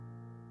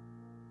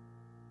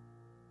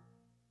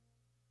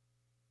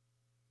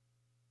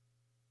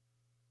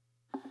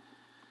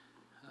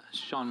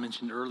Sean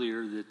mentioned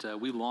earlier that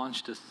we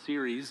launched a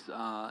series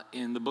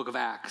in the book of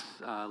Acts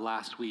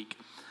last week.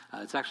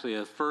 It's actually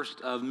a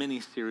first of many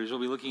series. We'll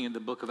be looking at the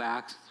book of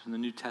Acts from the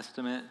New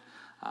Testament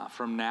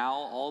from now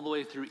all the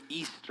way through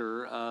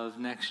Easter of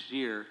next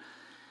year.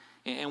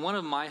 And one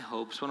of my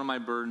hopes, one of my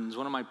burdens,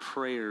 one of my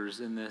prayers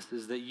in this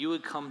is that you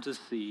would come to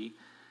see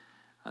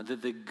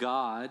that the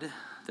God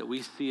that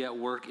we see at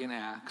work in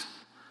Acts,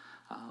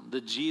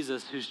 the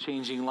Jesus who's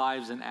changing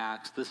lives in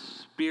Acts, the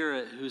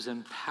Spirit who's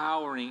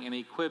empowering and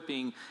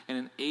equipping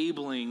and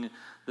enabling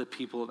the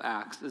people of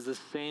Acts is the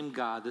same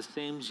God, the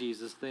same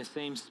Jesus, the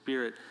same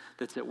Spirit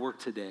that's at work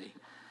today.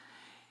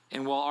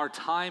 And while our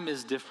time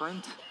is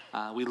different,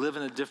 we live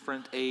in a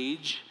different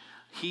age,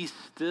 He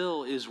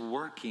still is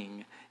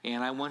working.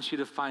 And I want you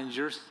to find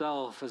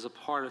yourself as a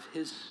part of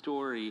His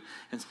story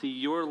and see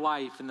your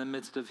life in the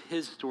midst of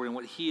His story and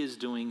what He is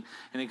doing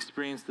and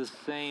experience the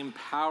same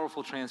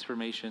powerful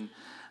transformation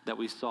that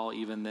we saw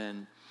even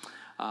then.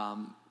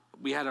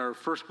 We had our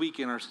first week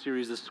in our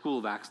series, the School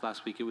of Acts,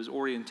 last week. It was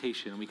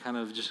orientation. We kind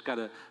of just got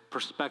a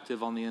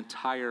perspective on the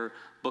entire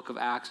book of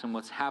Acts and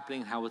what's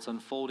happening, how it's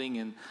unfolding.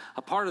 And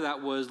a part of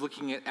that was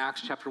looking at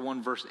Acts chapter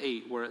 1, verse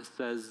 8, where it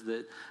says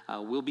that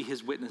we'll be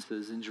His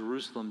witnesses in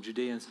Jerusalem,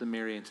 Judea, and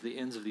Samaria, and to the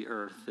ends of the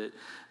earth. That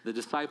the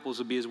disciples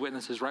would be His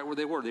witnesses right where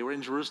they were. They were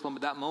in Jerusalem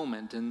at that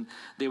moment, and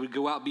they would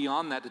go out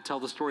beyond that to tell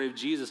the story of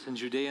Jesus in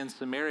Judea and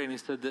Samaria. And He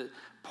said that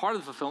part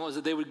of the fulfillment was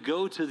that they would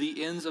go to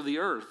the ends of the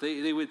earth.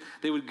 They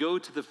would go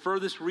to the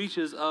furthest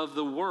reaches of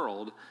the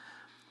world.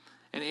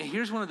 And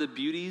here's one of the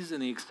beauties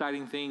and the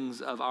exciting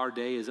things of our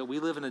day is that we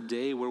live in a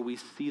day where we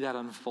see that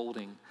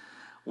unfolding,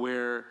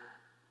 where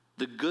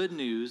the good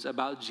news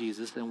about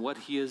Jesus and what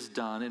He has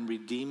done in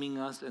redeeming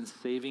us and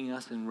saving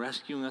us and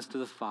rescuing us to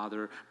the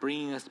Father,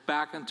 bringing us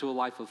back into a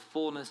life of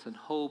fullness and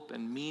hope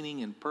and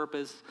meaning and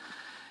purpose,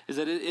 is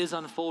that it is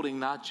unfolding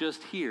not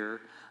just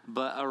here,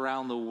 but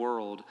around the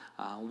world.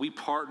 We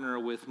partner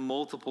with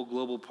multiple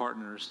global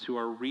partners who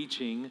are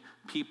reaching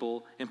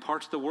people in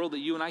parts of the world that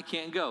you and I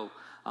can't go,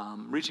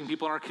 reaching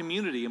people in our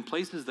community in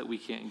places that we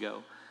can't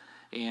go.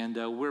 And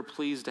we're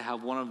pleased to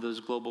have one of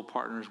those global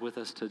partners with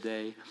us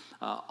today.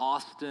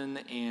 Austin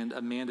and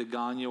Amanda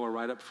Gagno are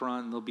right up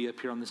front, and they'll be up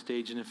here on the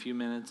stage in a few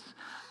minutes.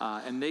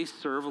 And they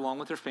serve, along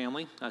with their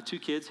family, 2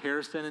 kids,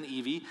 Harrison and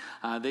Evie.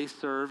 They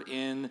serve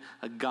in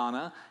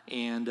Ghana,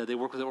 and they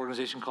work with an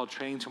organization called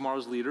Training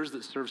Tomorrow's Leaders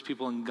that serves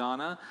people in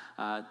Ghana,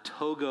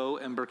 Togo,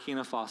 and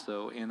Burkina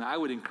Faso. And I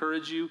would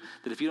encourage you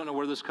that if you don't know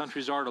where those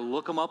countries are, to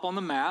look them up on the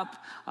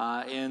map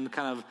and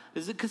kind of,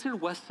 is it considered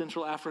West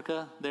Central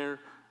Africa there?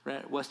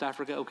 Right, West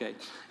Africa, okay,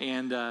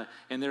 and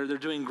they're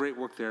doing great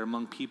work there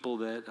among people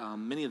that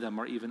many of them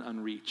are even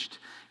unreached.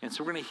 And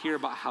so we're going to hear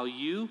about how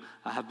you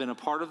have been a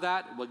part of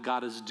that, what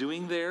God is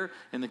doing there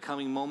in the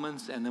coming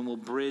moments, and then we'll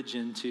bridge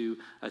into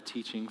a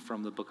teaching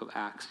from the book of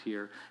Acts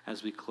here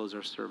as we close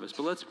our service.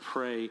 But let's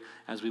pray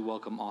as we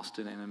welcome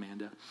Austin and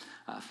Amanda.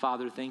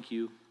 Father, thank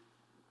you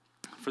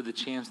for the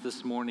chance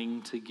this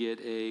morning to get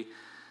a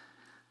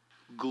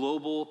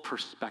global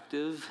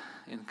perspective,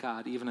 and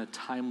God, even a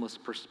timeless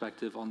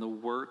perspective on the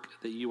work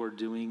that you are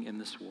doing in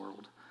this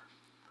world.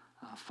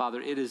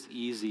 Father, it is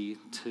easy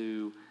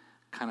to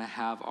kind of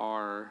have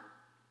our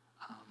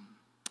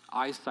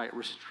eyesight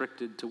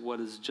restricted to what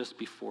is just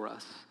before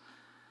us.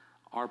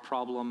 Our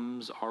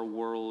problems, our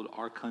world,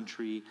 our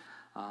country,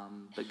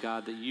 but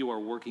God, that you are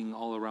working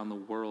all around the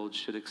world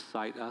should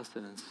excite us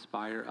and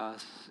inspire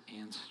us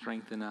and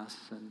strengthen us.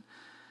 And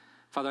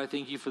Father, I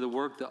thank you for the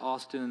work that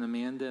Austin and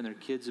Amanda and their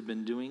kids have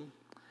been doing.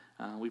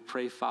 We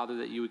pray, Father,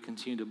 that you would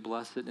continue to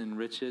bless it and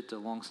enrich it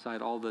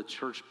alongside all the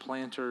church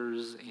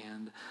planters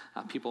and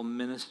people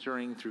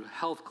ministering through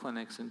health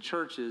clinics and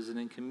churches and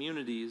in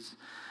communities.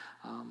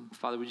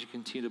 Father, would you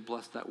continue to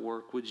bless that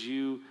work? Would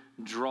you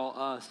draw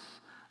us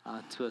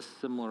to a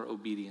similar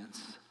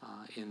obedience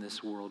in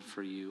this world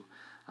for you?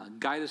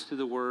 Guide us through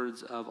the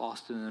words of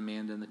Austin and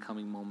Amanda in the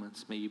coming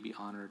moments. May you be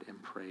honored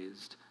and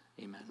praised.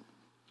 Amen.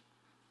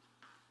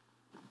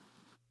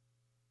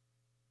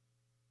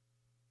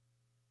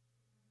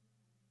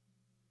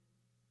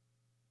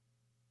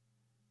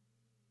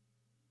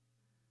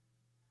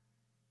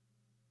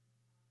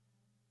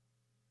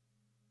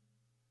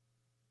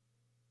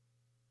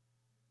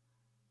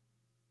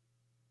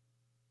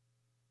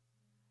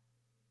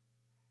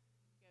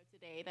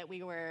 Today that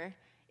we were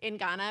in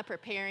Ghana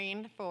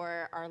preparing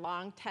for our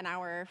long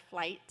 10-hour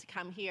flight to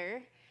come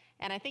here.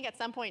 And I think at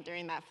some point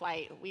during that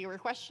flight, we were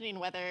questioning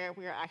whether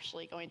we were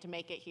actually going to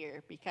make it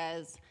here,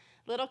 because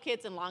little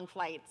kids and long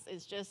flights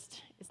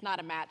it's not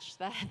a match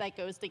that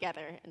goes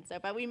together. And so,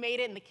 but we made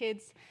it, and the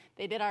kids,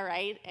 they did all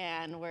right,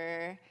 and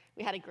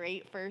we had a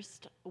great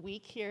first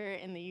week here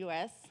in the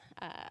U.S.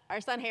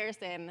 Our son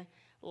Harrison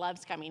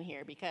loves coming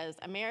here because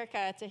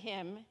America, to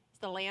him, is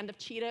the land of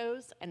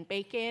Cheetos and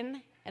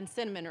bacon and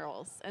cinnamon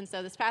rolls. And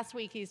so this past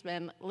week, he's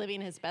been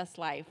living his best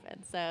life.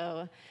 And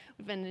so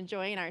we've been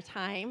enjoying our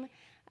time.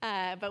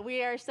 But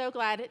we are so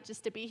glad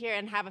just to be here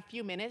and have a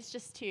few minutes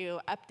just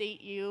to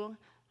update you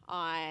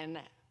on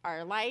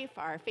our life,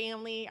 our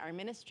family, our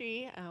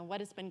ministry, what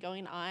has been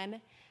going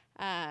on.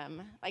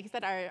 Like I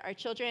said, our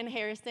children,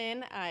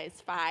 Harrison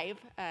is 5.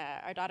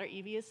 Our daughter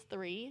Evie is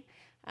 3.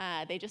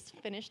 They just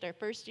finished their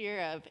first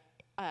year of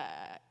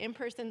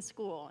in-person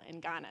school in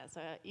Ghana.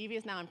 So Evie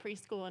is now in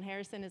preschool and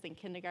Harrison is in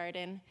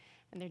kindergarten,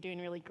 and they're doing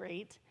really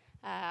great.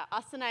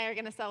 Austin and I are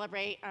going to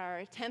celebrate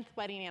our 10th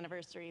wedding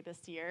anniversary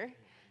this year.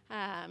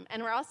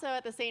 And we're also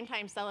at the same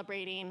time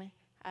celebrating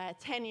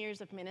 10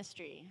 years of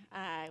ministry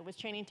with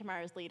Training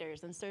Tomorrow's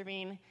Leaders and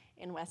serving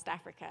in West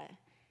Africa.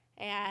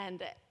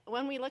 And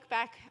when we look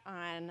back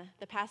on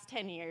the past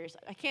 10 years,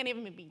 I can't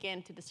even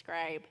begin to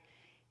describe,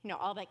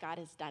 all that God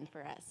has done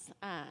for us.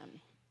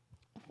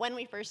 When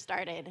we first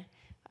started,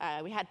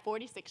 we had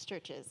 46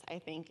 churches, I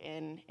think,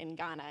 in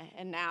Ghana.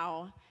 And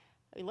now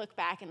we look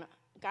back and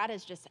God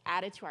has just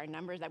added to our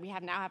numbers that we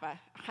now have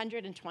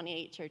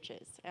 128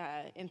 churches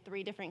in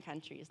 3 different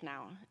countries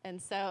now.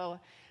 And so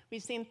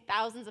we've seen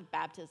thousands of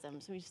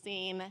baptisms. We've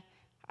seen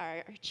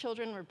our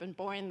children have been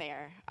born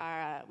there.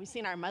 We've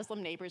seen our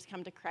Muslim neighbors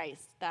come to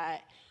Christ.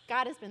 That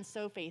God has been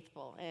so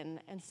faithful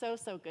and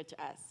so good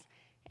to us.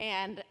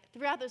 And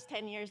throughout those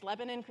 10 years,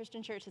 Lebanon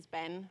Christian Church has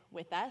been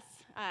with us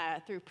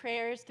through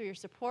prayers, through your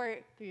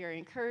support, through your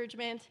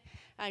encouragement.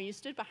 You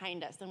stood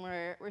behind us, and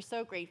we're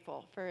so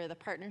grateful for the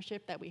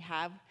partnership that we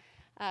have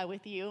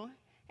with you.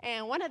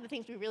 And one of the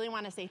things we really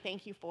want to say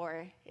thank you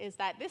for is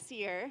that this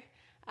year,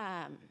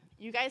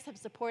 you guys have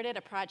supported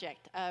a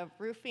project of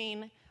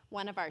roofing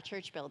one of our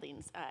church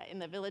buildings in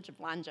the village of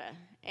Lanja.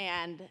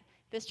 And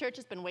this church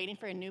has been waiting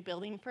for a new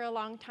building for a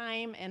long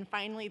time, and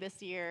finally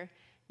this year,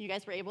 you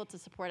guys were able to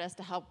support us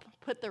to help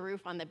put the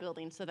roof on the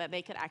building so that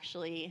they could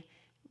actually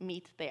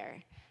meet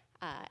there.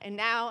 And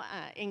now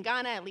in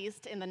Ghana, at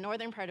least in the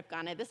northern part of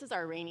Ghana, this is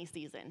our rainy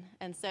season.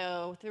 And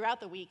so throughout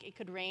the week, it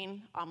could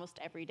rain almost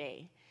every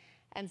day.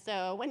 And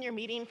so when you're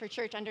meeting for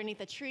church underneath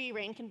a tree,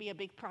 rain can be a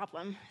big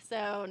problem.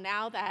 So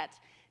now that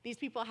these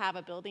people have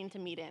a building to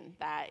meet in,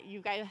 that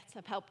you guys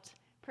have helped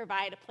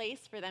provide a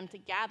place for them to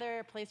gather,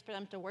 a place for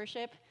them to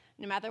worship,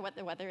 no matter what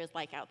the weather is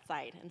like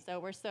outside. And so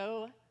we're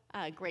so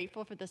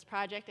grateful for this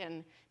project,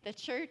 and the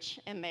church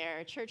and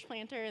their church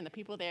planter and the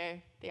people there,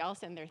 they all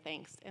send their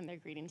thanks and their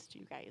greetings to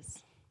you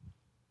guys.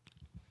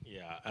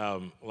 Yeah,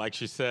 like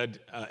she said,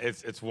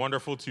 it's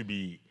wonderful to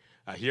be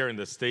here in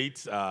the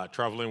States,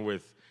 traveling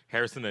with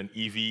Harrison and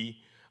Evie.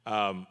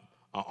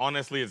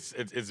 Honestly,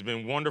 it's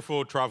been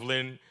wonderful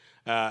traveling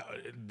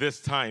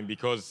this time,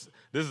 because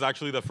this is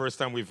actually the first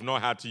time we've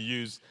not had to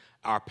use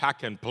our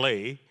pack and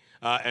play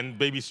and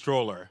baby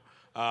stroller.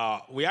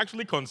 We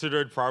actually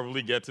considered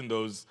probably getting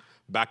those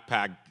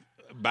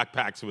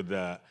backpacks with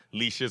the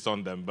leashes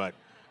on them, but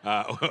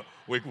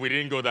we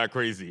didn't go that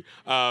crazy.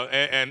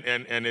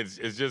 And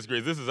it's just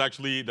great. This is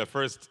actually the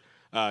first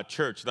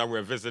church that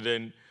we're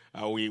visiting.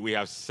 We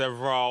have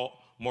several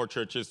more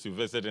churches to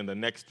visit in the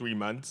next 3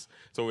 months.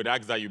 So we'd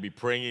ask that you be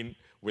praying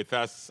with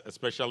us,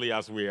 especially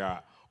as we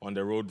are on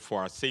the road,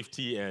 for our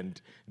safety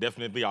and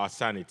definitely our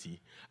sanity.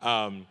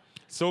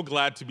 So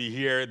glad to be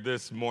here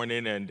this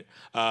morning, and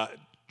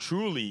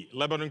truly,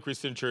 Lebanon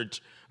Christian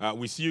Church,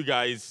 we see you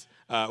guys,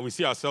 we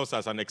see ourselves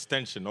as an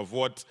extension of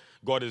what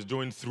God is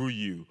doing through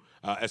you,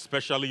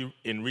 especially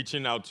in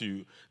reaching out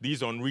to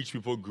these unreached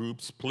people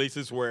groups,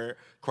 places where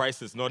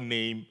Christ is not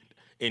named,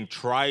 in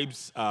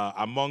tribes,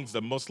 amongst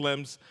the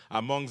Muslims,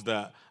 amongst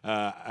the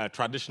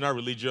traditional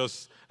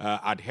religious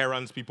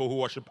adherents, people who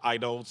worship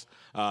idols.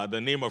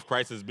 The name of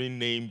Christ is being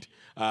named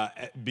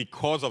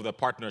because of the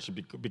partnership,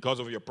 because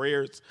of your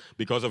prayers,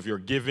 because of your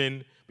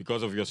giving,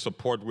 because of your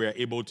support. We are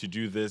able to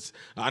do this.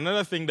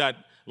 Another thing that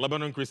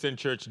Lebanon Christian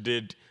Church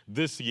did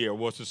this year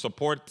was to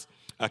support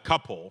a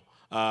couple.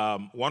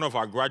 One of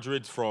our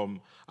graduates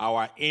from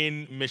our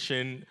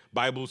in-mission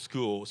Bible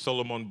school,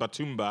 Solomon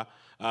Batumba,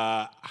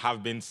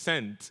 have been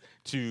sent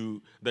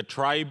to the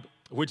tribe,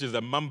 which is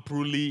the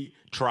Mampruli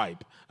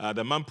tribe.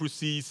 The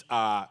Mamprusis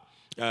are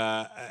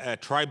a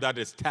tribe that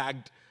is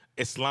tagged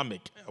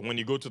Islamic when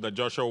you go to the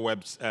Joshua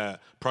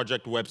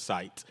Project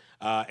website.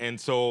 And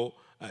so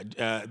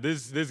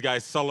this guy,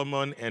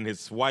 Solomon, and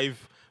his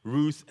wife,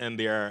 Ruth, and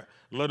their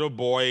little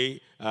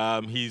boy,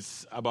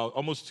 he's about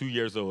almost 2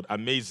 years old,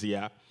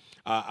 Amazia,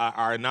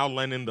 are now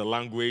learning the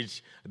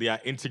language. They are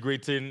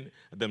integrating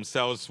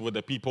themselves with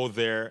the people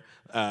there,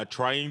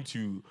 trying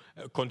to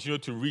continue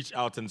to reach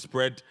out and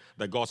spread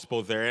the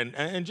gospel there.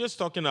 And just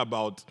talking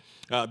about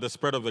the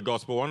spread of the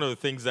gospel, one of the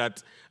things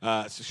that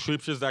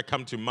scriptures that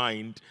come to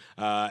mind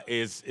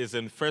is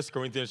in 1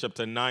 Corinthians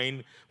chapter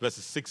 9,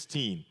 verses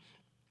 16.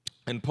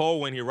 And Paul,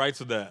 when he writes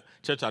to the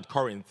church at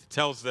Corinth,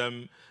 tells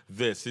them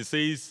this. He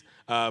says,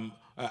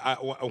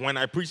 when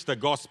I preach the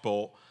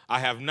gospel, I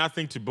have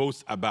nothing to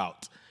boast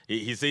about.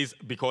 He says,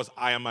 because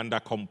I am under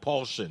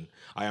compulsion.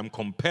 I am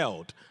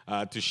compelled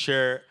to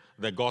share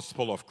the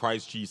gospel of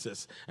Christ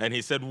Jesus. And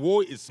he said,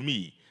 woe is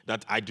me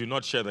that I do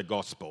not share the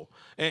gospel.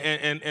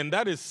 And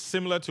that is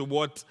similar to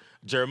what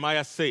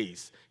Jeremiah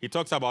says. He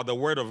talks about the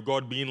word of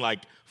God being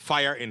like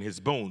fire in his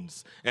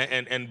bones.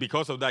 And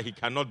because of that, he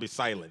cannot be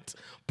silent.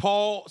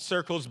 Paul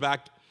circles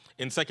back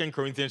in 2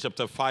 Corinthians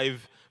chapter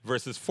 5,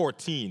 verses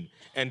 14,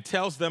 and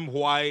tells them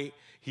why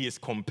he is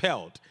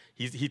compelled.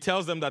 he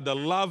tells them that the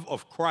love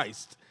of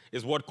Christ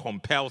is what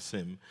compels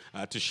him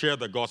to share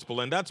the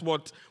gospel. And that's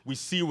what we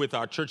see with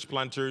our church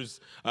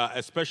planters,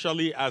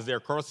 especially as they're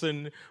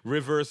crossing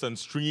rivers and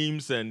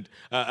streams and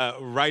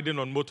riding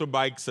on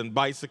motorbikes and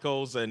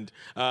bicycles, and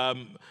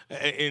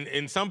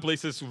in some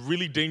places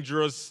really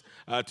dangerous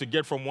to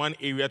get from one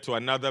area to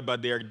another,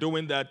 but they are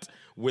doing that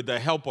with the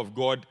help of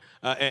God,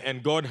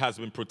 and God has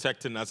been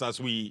protecting us as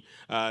we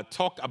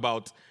talk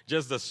about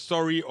just the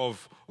story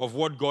of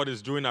what God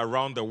is doing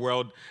around the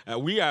world.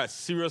 We are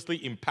seriously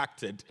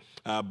impacted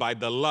by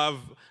the love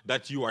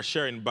that you are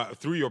sharing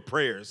through your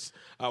prayers.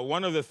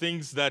 One of the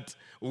things that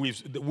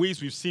the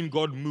ways we've seen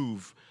God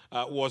move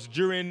was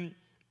during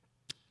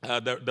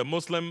the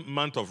Muslim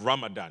month of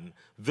Ramadan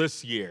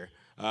this year.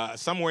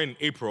 Somewhere in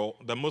April,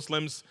 the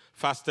Muslims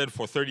fasted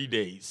for 30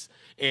 days.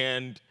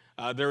 And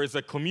there is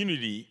a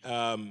community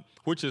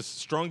which is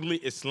strongly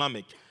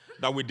Islamic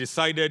that we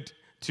decided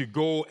to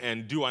go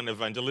and do an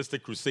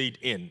evangelistic crusade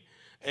in.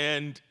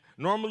 And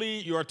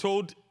normally you are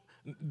told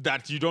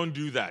that you don't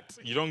do that.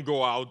 You don't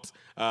go out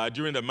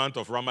during the month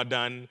of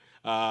Ramadan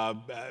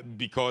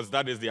because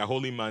that is their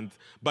holy month.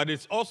 But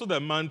it's also the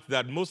month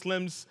that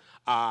Muslims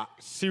are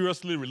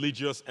seriously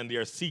religious and they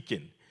are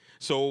seeking.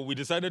 So we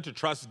decided to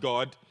trust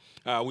God.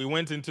 We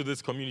went into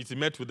this community,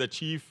 met with the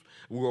chief.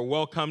 We were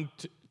welcomed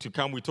to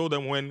come. We told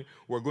them when we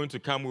were going to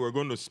come. We were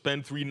going to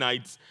spend 3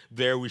 nights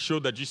there. We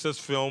showed the Jesus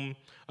film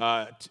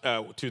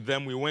to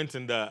them. We went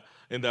in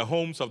the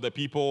homes of the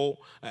people,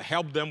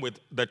 helped them with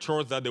the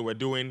chores that they were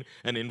doing,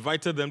 and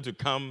invited them to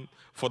come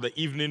for the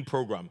evening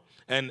program.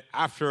 And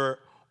after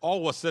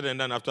all was said and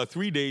done, after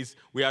 3 days,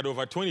 we had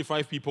over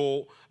 25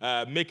 people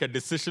make a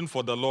decision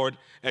for the Lord.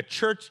 A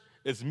church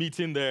is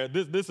meeting there.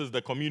 This is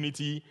the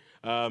community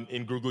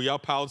in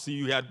Gurguya Palsi.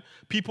 You had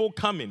people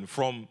coming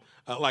from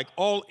like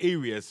all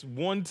areas,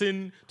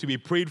 wanting to be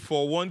prayed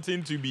for,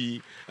 wanting to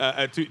be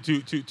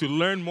to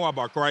learn more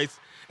about Christ,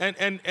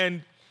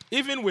 and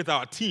even with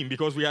our team,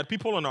 because we had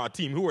people on our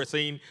team who were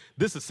saying,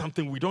 "This is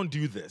something we don't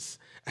do this,"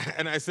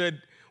 and I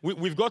said,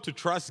 "We've got to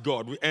trust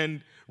God,"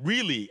 and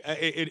really,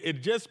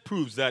 it just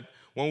proves that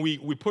when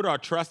we put our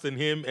trust in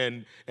Him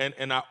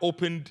and are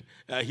opened,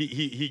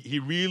 He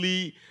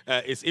really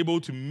is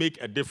able to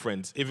make a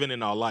difference even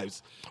in our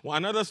lives. Well,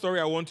 another story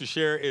I want to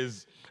share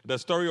is the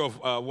story of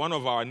one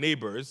of our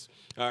neighbors.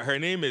 Her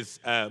name is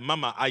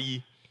Mama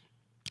Ayi.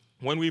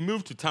 When we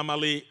moved to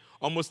Tamale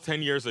almost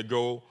 10 years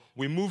ago,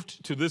 we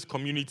moved to this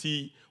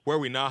community where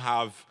we now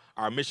have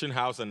our mission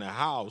house and a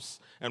house.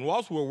 And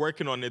whilst we were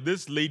working on it,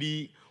 this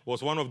lady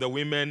was one of the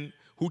women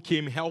who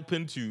came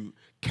helping to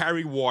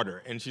carry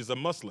water, and she's a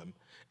Muslim.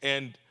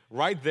 And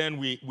right then,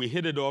 we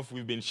hit it off.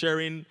 We've been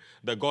sharing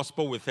the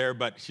gospel with her,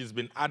 but she's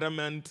been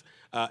adamant,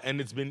 and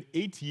it's been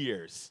 8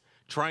 years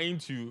trying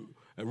to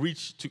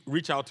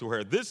reach out to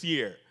her. This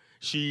year,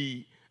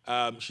 she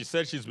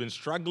said she's been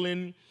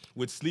struggling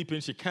with sleeping.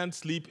 She can't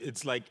sleep.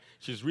 It's like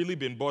she's really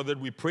been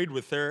bothered. We prayed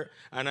with her,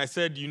 and I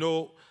said,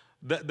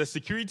 the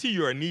security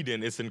you are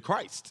needing is in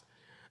Christ.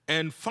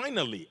 And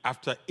finally,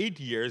 after 8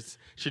 years,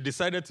 she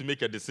decided to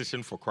make a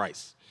decision for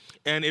Christ.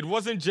 And it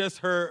wasn't just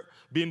her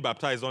being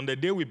baptized. On the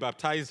day we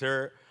baptized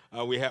her,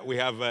 we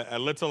have a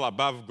little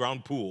above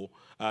ground pool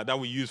that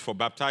we use for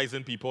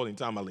baptizing people in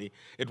Tamale.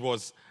 It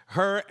was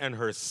her and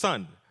her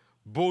son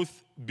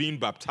both being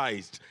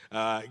baptized,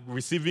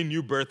 receiving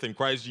new birth in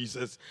Christ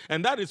Jesus.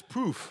 And that is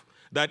proof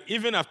that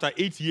even after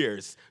 8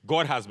 years,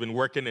 God has been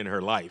working in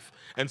her life.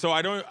 And so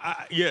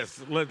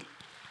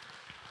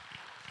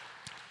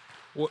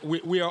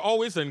we are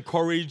always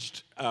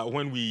encouraged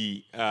when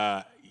we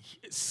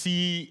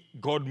see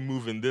God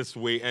move in this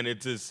way, and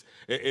it is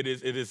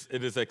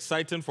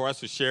exciting for us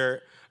to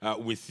share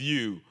with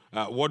you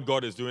what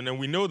God is doing, and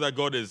we know that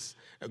God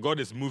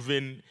is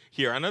moving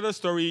here. Another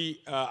story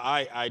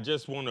I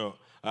just want to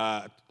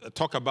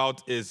talk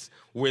about is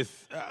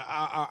with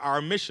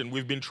our mission.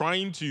 We've been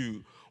trying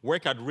to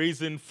work at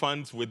raising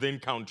funds within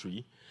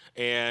country.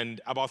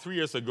 And about 3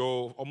 years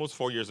ago, almost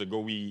 4 years ago,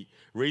 we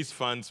raised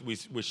funds.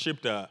 We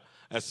shipped a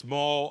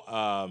small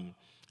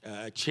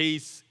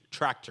Chase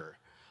tractor.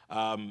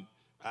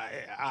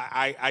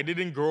 I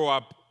didn't grow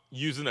up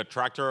using a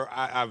tractor.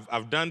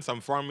 I've done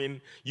some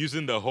farming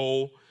using the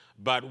hoe.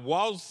 But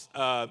whilst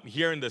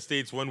here in the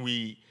States, when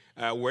we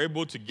were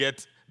able to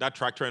get that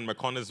tractor in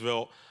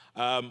McConnelsville,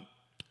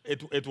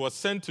 it was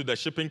sent to the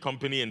shipping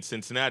company in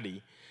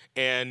Cincinnati.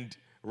 And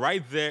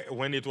right there,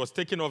 when it was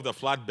taken off the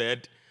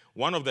flatbed,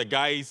 one of the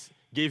guys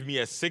gave me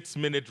a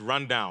 6-minute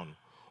rundown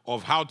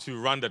of how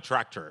to run the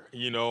tractor.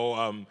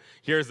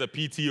 Here's the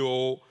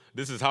PTO,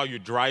 this is how you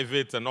drive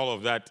it, and all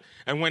of that.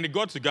 And when it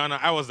got to Ghana,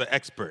 I was the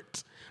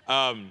expert.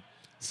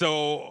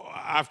 So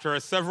after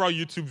several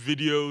YouTube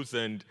videos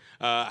and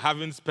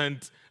having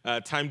spent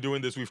time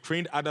doing this, we've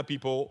trained other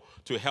people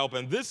to help.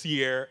 And this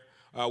year,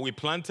 we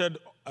planted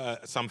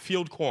some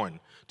field corn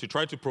to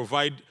try to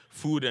provide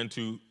food and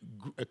to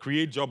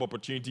create job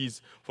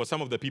opportunities for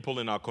some of the people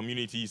in our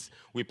communities.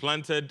 We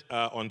planted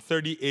on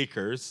 30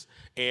 acres,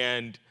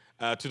 and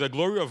to the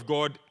glory of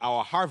God,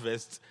 our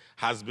harvest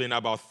has been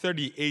about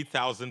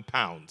 38,000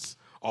 pounds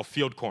of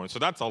field corn. So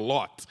that's a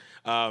lot.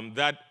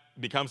 That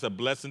becomes a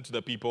blessing to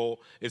the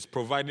people. It's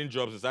providing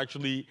jobs. It's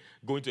actually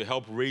going to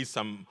help raise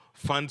some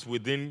funds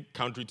within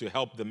country to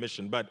help the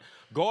mission. But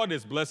God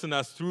is blessing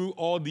us through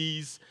all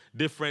these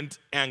different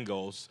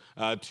angles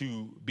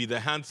to be the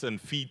hands and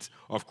feet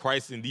of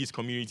Christ in these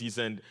communities.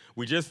 And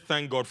we just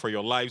thank God for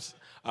your lives.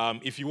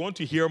 If you want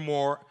to hear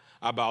more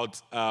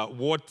about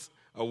what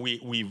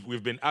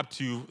we've been up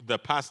to the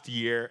past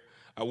year,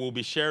 we'll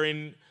be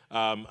sharing,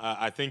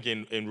 I think,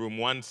 in room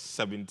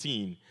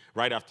 117,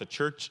 right after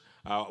church.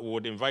 We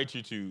would invite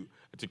you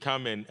to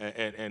come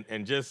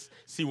and just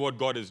see what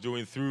God is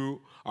doing through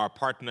our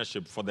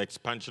partnership for the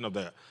expansion of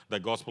the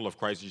gospel of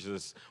Christ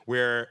Jesus.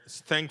 We're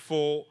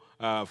thankful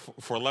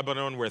for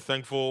Lebanon. We're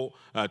thankful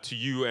to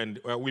you,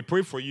 and we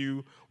pray for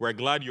you. We're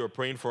glad you're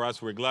praying for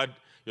us. We're glad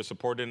you're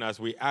supporting us.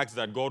 We ask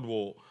that God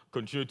will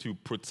continue to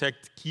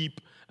protect, keep,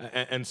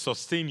 and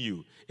sustain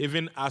you,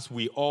 even as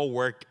we all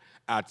work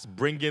at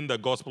bringing the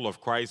gospel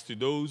of Christ to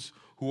those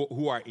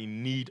who are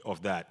in need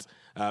of that.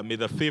 May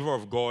the favor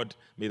of God,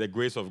 may the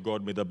grace of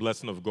God, may the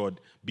blessing of God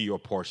be your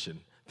portion.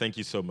 Thank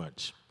you so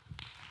much.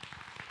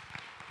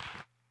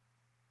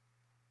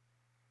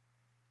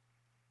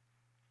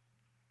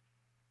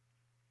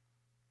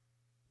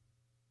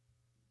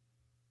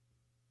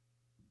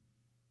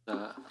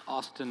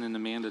 Austin and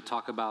Amanda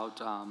talk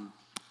about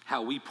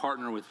how we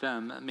partner with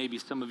them. Maybe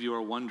some of you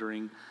are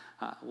wondering,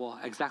 well,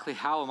 exactly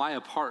how am I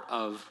a part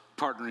of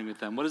partnering with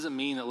them? What does it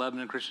mean that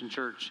Lebanon Christian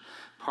Church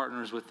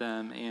partners with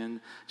them? And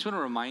I just want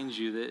to remind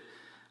you that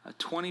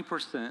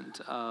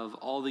 20% of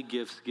all the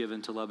gifts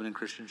given to Lebanon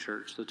Christian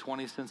Church, so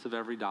 20 cents of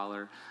every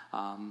dollar,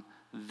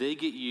 they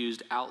get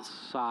used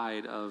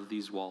outside of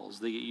these walls.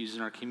 They get used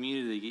in our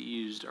community. They get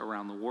used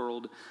around the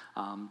world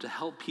to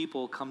help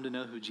people come to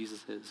know who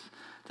Jesus is,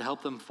 to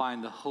help them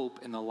find the hope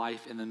and the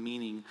life and the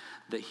meaning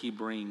that he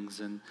brings.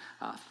 And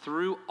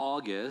through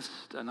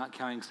August, not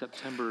counting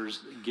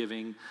September's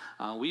giving,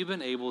 we've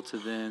been able to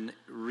then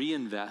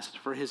reinvest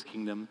for his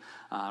kingdom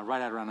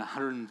right at around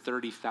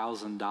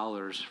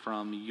 $130,000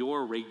 from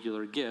your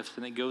regular gifts.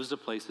 And it goes to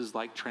places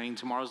like Training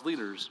Tomorrow's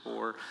Leaders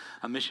or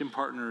mission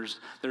partners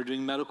that are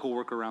doing medical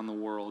work around the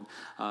world,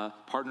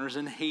 partners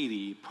in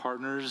Haiti,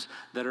 partners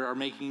that are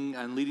making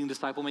and leading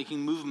disciple-making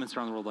movements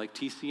around the world like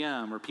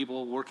TCM, or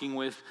people working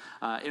with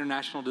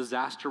international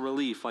disaster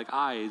relief like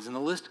IDES, and the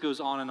list goes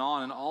on, and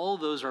all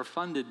of those are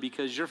funded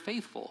because you're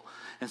faithful.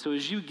 And so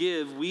as you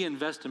give, we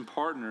invest in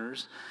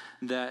partners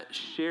that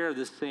share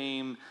the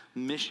same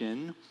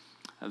mission,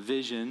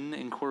 vision,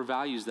 and core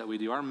values that we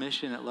do. Our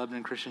mission at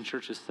Lebanon Christian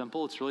Church is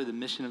simple. It's really the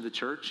mission of the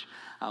church.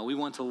 We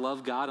want to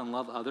love God and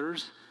love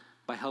others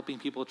by helping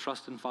people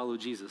trust and follow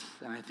Jesus.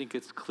 And I think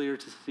it's clear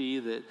to see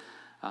that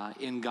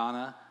in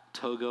Ghana,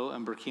 Togo,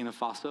 and Burkina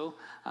Faso,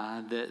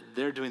 that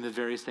they're doing the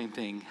very same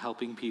thing,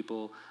 helping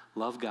people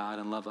love God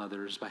and love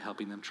others by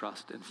helping them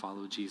trust and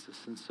follow Jesus.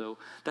 And so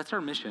that's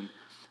our mission.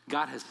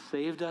 God has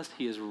saved us.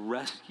 He has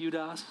rescued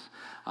us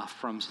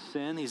from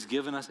sin. He's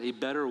given us a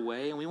better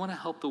way, and we want to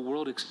help the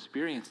world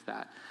experience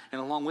that. And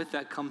along with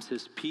that comes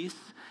his peace,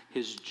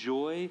 his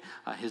joy,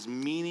 his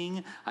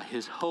meaning,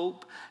 his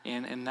hope,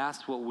 and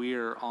that's what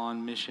we're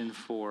on mission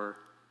for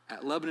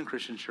at Lebanon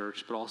Christian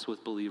Church, but also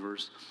with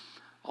believers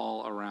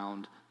all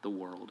around the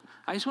world.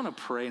 I just want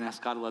to pray and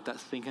ask God to let that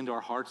sink into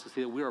our hearts, to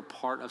see that we are a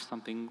part of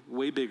something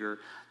way bigger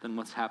than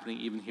what's happening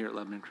even here at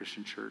Lebanon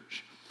Christian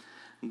Church.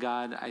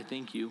 God, I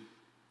thank you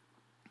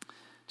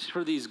just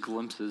for these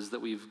glimpses that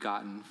we've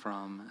gotten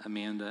from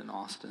Amanda and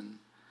Austin.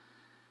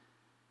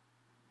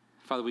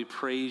 Father, we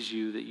praise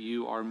you that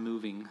you are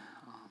moving.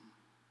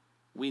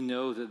 We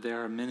know that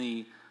there are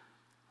many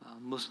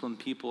Muslim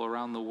people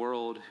around the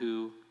world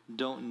who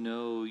don't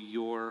know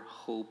your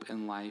hope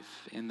in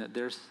life, and that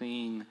they're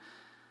seeing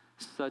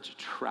such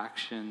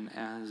traction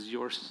as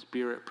your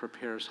spirit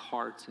prepares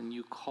hearts and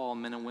you call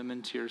men and women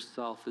to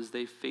yourself as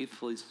they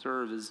faithfully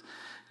serve as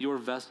your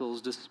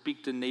vessels to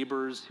speak to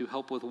neighbors who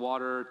help with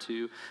water,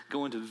 to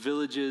go into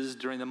villages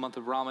during the month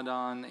of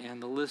Ramadan,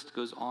 and the list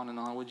goes on and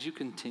on. Would you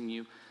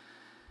continue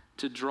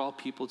to draw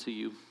people to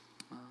you?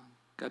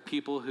 God,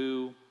 people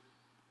who,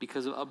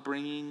 because of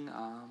upbringing,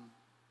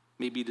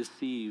 may be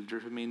deceived or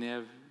who may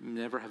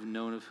never have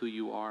known of who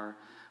you are.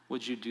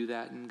 Would you do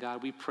that? And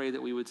God, we pray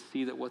that we would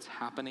see that what's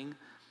happening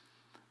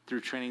through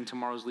Training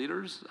Tomorrow's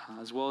Leaders,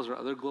 as well as our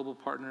other global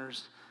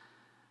partners,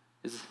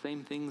 is the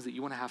same things that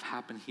you want to have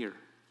happen here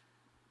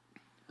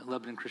at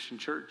Lebanon Christian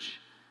Church,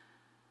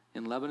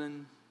 in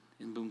Lebanon,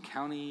 in Boone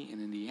County,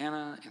 in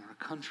Indiana, in our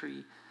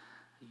country.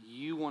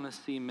 You want to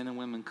see men and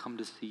women come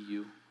to see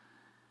you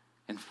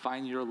and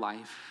find your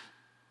life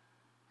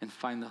and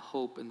find the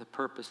hope and the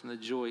purpose and the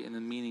joy and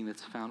the meaning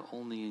that's found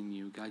only in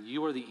you. God,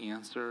 you are the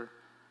answer.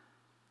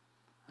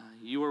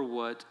 You are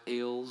what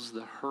ails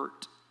the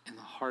hurt and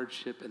the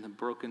hardship and the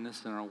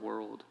brokenness in our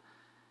world.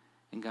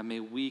 And God, may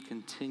we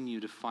continue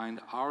to find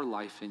our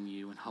life in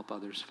you and help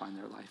others find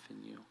their life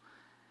in you.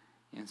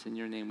 And it's in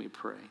your name we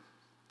pray.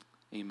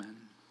 Amen.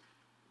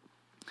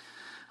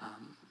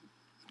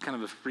 kind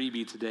of a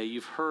freebie today.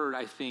 You've heard,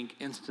 I think,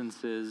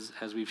 instances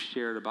as we've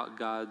shared about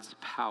God's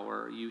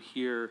power. You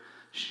hear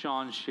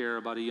Sean share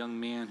about a young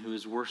man who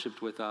has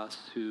worshiped with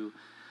us, who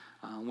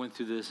went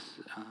through this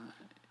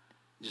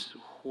just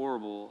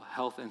horrible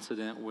health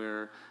incident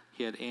where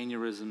he had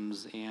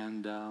aneurysms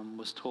and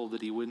was told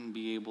that he wouldn't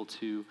be able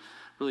to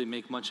really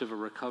make much of a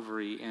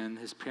recovery, and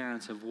his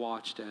parents have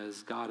watched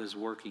as God is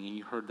working, and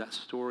you heard that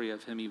story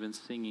of him even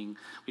singing.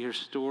 We hear a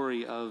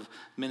story of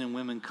men and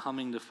women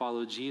coming to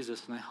follow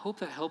Jesus, and I hope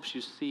that helps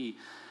you see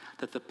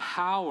that the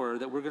power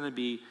that we're going to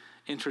be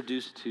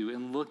introduced to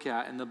and look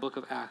at in the book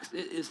of Acts,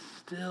 it is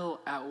still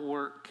at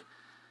work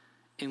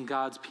in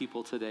God's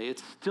people today.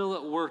 It's still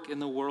at work in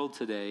the world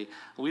today.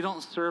 We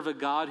don't serve a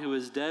God who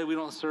is dead. We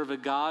don't serve a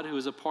God who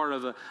is a part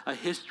of a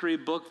history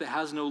book that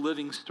has no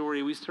living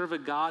story. We serve a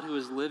God who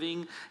is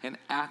living and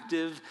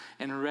active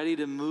and ready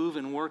to move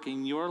and work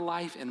in your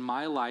life and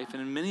my life,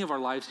 and in many of our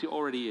lives, he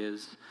already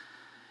is.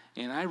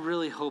 And I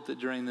really hope that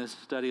during this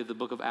study of the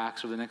book of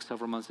Acts over the next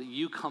several months that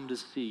you come to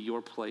see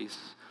your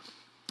place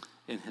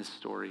in his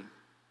story.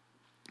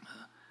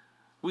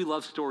 We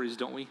love stories,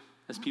 don't we,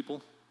 as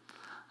people?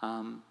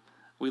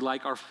 We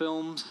like our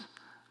films,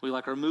 we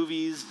like our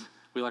movies,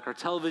 we like our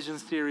television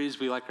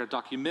series, we like our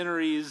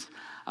documentaries.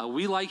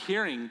 We like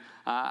hearing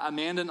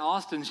Amanda and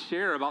Austin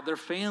share about their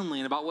family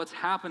and about what's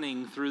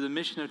happening through the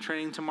mission of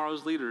training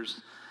tomorrow's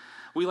leaders.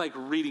 We like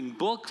reading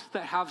books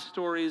that have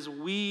stories.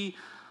 We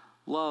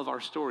love our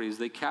stories.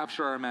 They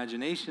capture our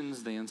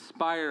imaginations, they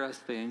inspire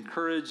us, they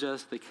encourage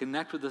us, they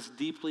connect with us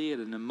deeply at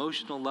an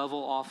emotional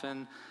level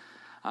often.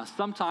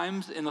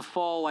 Sometimes in the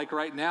fall, like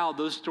right now,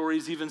 those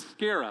stories even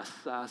scare us.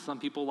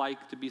 Some people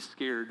like to be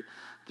scared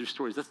through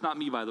stories. That's not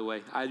me, by the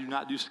way. I do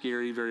not do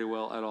scary very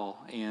well at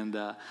all.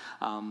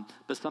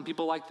 But some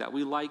people like that.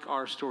 We like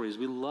our stories.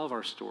 We love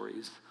our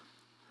stories.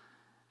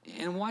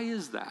 And why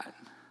is that?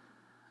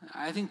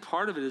 I think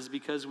part of it is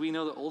because we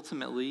know that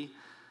ultimately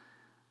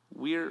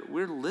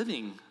we're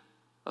living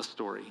a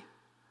story.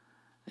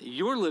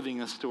 You're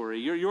living a story.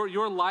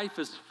 Your life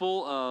is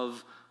full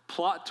of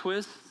plot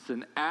twists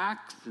and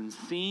acts and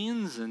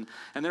scenes, and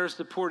there are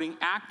supporting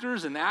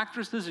actors and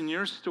actresses in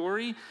your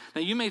story.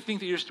 Now, you may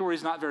think that your story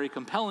is not very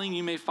compelling.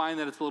 You may find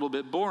that it's a little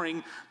bit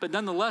boring, but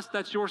nonetheless,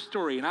 that's your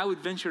story. And I would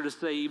venture to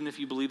say, even if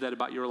you believe that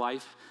about your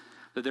life,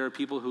 that there are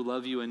people who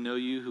love you and know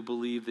you who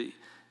believe that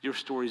your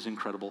story is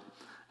incredible,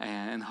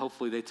 and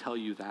hopefully they tell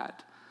you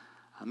that.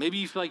 Maybe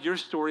you feel like your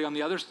story on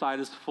the other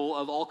side is full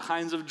of all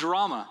kinds of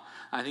drama.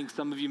 I think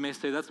some of you may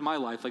say, that's my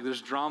life. Like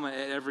there's drama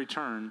at every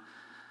turn.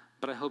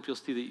 But I hope you'll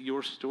see that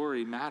your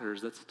story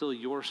matters. That's still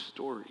your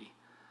story.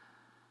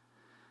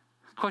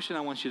 Question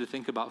I want you to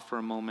think about for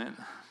a moment.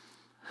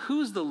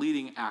 Who's the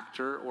leading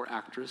actor or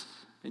actress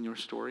in your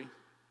story?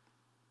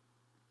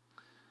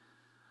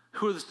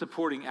 Who are the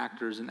supporting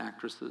actors and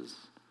actresses?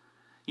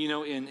 You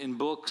know, in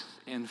books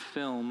and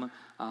film,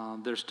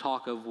 there's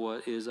talk of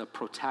what is a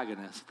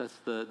protagonist. That's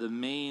the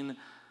main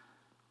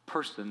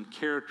person,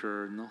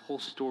 character, and the whole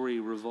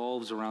story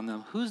revolves around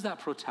them. Who's that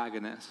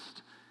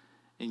protagonist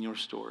in your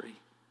story?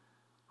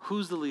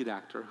 Who's the lead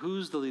actor?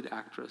 Who's the lead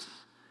actress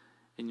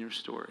in your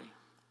story?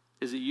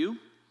 Is it you?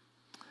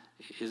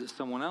 Is it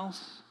someone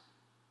else?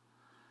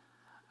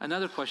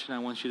 Another question I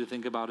want you to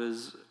think about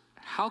is,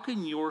 how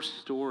can your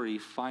story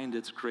find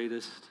its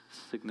greatest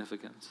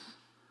significance?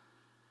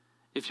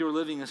 If you're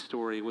living a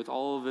story with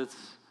all of its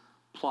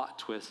plot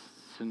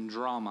twists and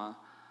drama,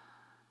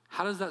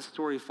 how does that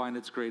story find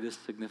its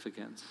greatest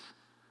significance?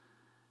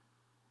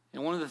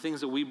 And one of the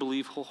things that we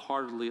believe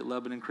wholeheartedly at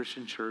Lebanon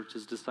Christian Church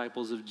as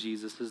disciples of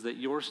Jesus is that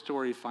your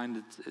story finds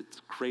its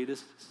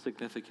greatest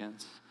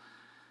significance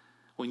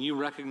when you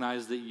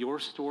recognize that your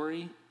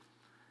story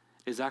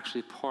is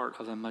actually part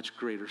of a much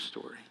greater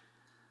story,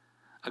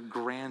 a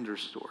grander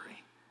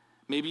story.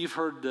 Maybe you've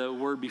heard the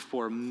word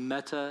before,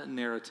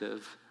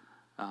 meta-narrative.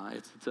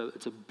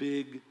 It's a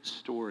big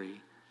story.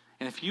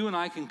 And if you and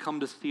I can come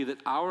to see that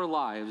our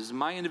lives,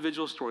 my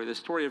individual story, the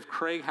story of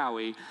Craig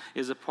Howie,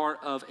 is a part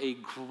of a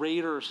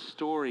greater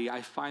story,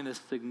 I find the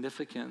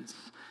significance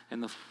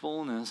and the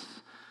fullness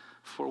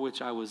for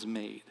which I was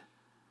made.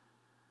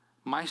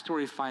 My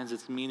story finds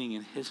its meaning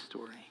in his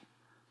story,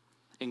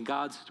 in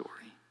God's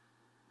story.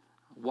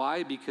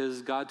 Why?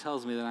 Because God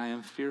tells me that I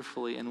am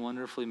fearfully and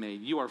wonderfully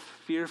made. You are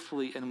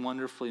fearfully and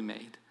wonderfully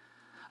made.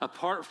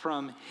 Apart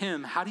from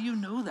him, how do you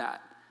know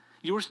that?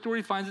 Your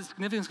story finds its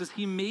significance because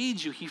he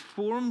made you. He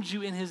formed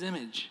you in his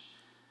image.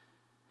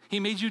 He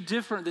made you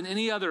different than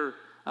any other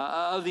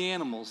of the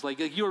animals. Like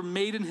you are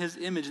made in his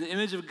image. In the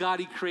image of God,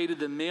 he created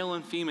the male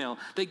and female.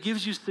 That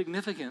gives you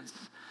significance.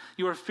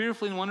 You are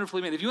fearfully and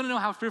wonderfully made. If you want to know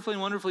how fearfully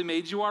and wonderfully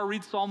made you are,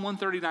 read Psalm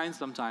 139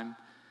 sometime.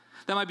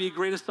 That might be a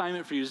great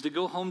assignment for you, is to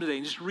go home today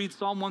and just read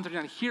Psalm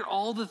 139. Hear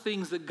all the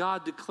things that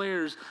God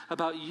declares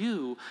about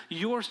you.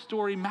 Your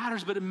story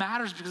matters, but it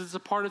matters because it's a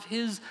part of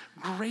his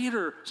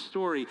greater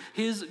story,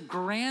 his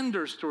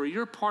grander story.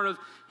 You're part of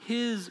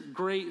his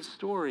great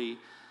story.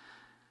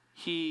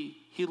 He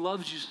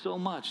loves you so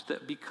much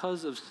that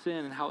because of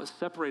sin and how it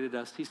separated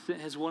us, he sent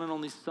his one and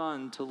only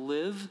son to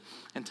live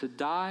and to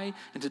die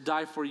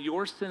for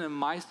your sin and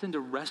my sin, to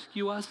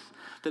rescue us,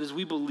 that as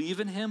we believe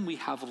in him, we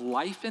have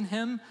life in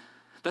him.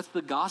 That's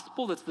the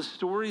gospel. That's the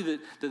story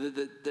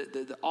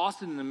that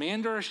Austin and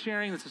Amanda are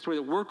sharing. That's the story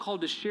that we're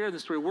called to share, the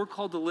story we're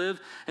called to live.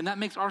 And that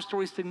makes our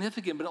story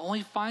significant, but it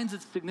only finds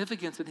its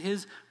significance in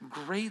his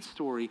great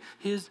story,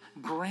 his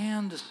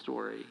grand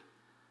story.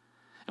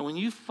 And when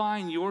you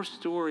find your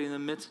story in the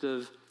midst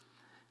of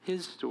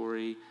his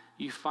story,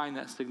 you find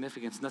that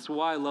significance. And that's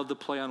why I love the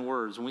play on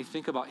words. When we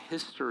think about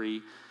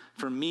history,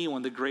 for me, one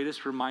of the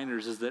greatest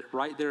reminders is that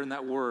right there in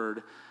that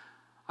word,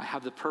 I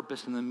have the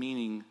purpose and the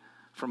meaning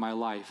for my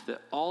life,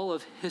 that all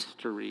of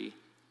history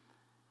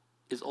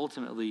is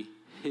ultimately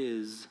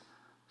his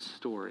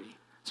story.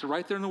 So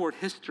right there in the word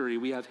history,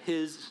 we have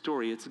his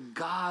story. It's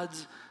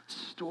God's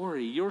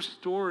story. Your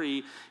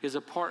story is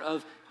a part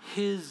of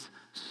his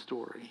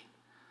story.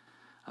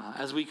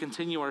 As we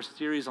continue our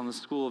series on the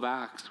School of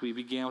Acts, we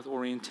began with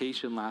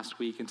orientation last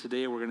week, and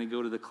today we're going to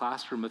go to the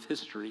classroom of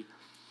history.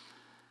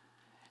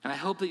 And I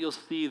hope that you'll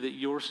see that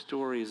your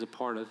story is a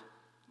part of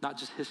not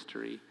just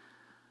history,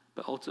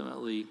 but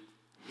ultimately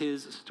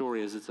his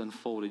story as it's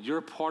unfolded. You're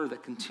a part of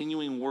that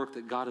continuing work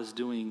that God is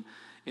doing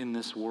in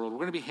this world. We're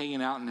going to be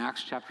hanging out in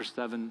Acts chapter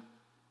 7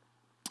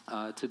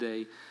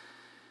 today.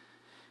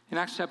 In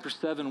Acts chapter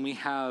 7, we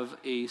have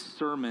a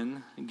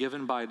sermon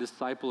given by a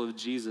disciple of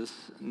Jesus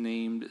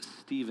named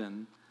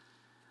Stephen.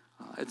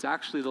 It's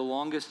actually the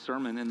longest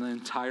sermon in the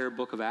entire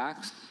book of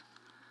Acts.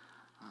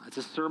 It's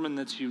a sermon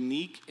that's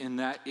unique in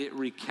that it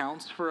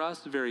recounts for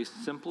us very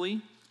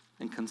simply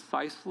and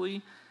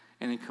concisely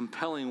and in a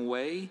compelling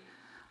way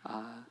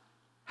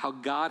how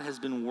God has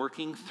been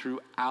working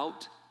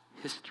throughout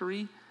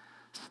history.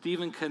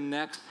 Stephen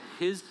connects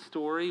his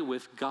story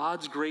with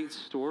God's great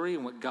story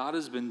and what God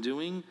has been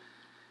doing.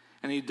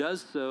 And he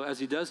does so, as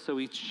he does so,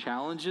 he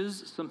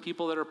challenges some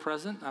people that are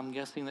present. I'm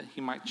guessing that he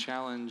might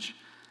challenge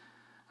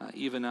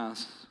even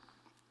us.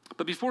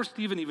 But before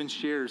Stephen even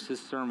shares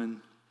his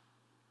sermon,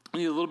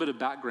 we need a little bit of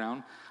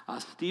background.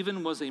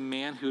 Stephen was a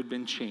man who had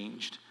been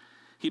changed.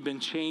 He'd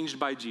been changed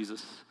by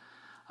Jesus.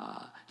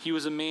 He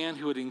was a man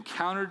who had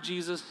encountered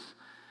Jesus,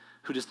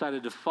 who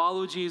decided to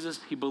follow Jesus.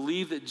 He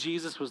believed that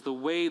Jesus was the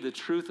way, the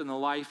truth, and the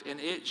life, and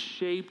it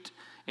shaped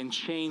and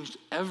changed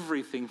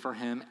everything for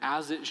him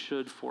as it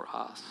should for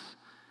us.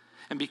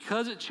 And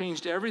because it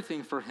changed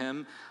everything for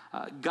him,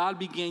 God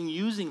began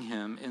using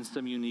him in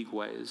some unique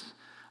ways.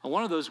 And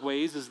one of those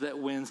ways is that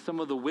when some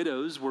of the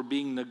widows were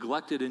being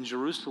neglected in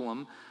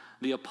Jerusalem,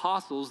 the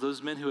apostles,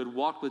 those men who had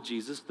walked with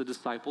Jesus, the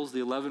disciples,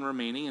 the 11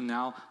 remaining, and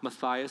now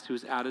Matthias, who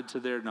was added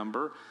to their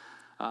number,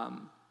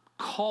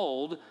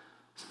 called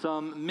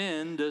some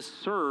men to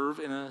serve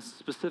in a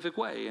specific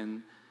way.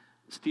 And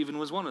Stephen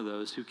was one of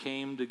those who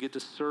came to get to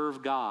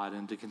serve God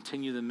and to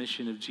continue the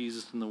mission of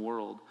Jesus in the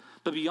world.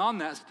 But beyond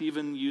that,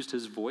 Stephen used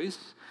his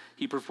voice.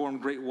 He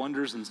performed great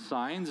wonders and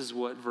signs, is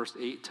what verse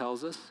 8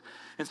 tells us.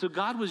 And so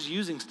God was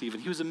using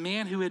Stephen. He was a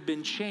man who had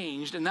been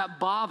changed, and that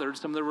bothered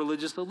some of the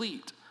religious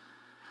elite.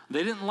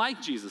 They didn't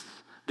like Jesus.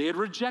 They had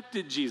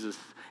rejected Jesus.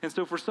 And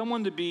so for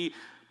someone to be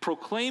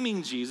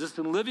proclaiming Jesus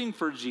and living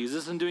for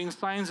Jesus and doing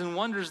signs and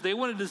wonders, they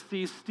wanted to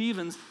see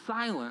Stephen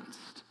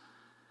silenced.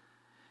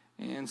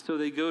 And so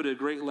they go to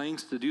great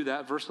lengths to do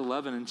that. Verse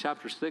 11 in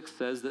chapter 6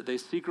 says that they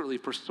secretly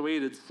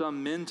persuaded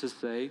some men to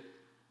say,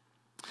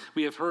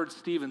 "We have heard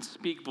Stephen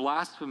speak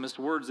blasphemous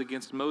words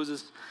against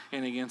Moses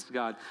and against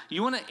God."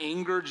 You want to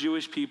anger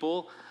Jewish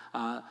people?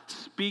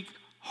 Speak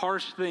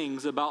harsh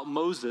things about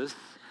Moses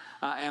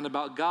and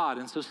about God.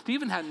 And so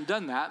Stephen hadn't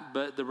done that,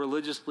 but the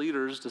religious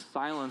leaders, to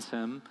silence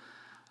him,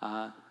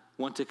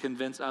 want to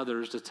convince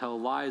others to tell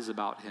lies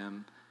about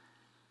him.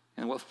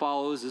 And what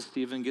follows is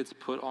Stephen gets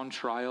put on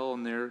trial,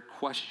 and they're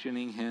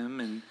questioning him.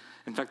 And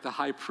in fact, the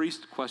high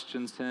priest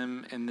questions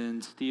him, and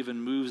then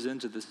Stephen moves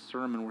into this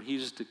sermon where he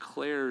just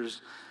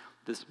declares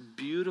this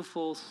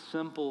beautiful,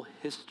 simple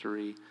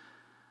history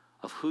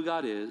of who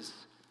God is,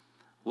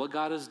 what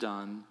God has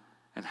done,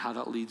 and how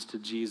that leads to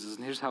Jesus.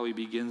 And here's how he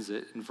begins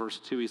it. In verse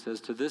 2, he says,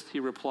 "To this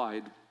he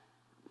replied."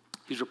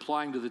 He's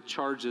replying to the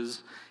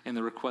charges and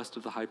the request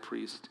of the high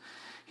priest.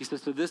 He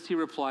says, "To this he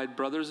replied,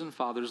 'Brothers and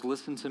fathers,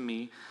 listen to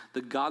me.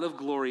 The God of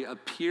glory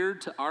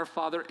appeared to our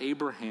father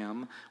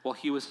Abraham while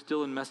he was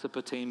still in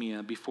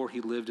Mesopotamia before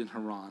he lived in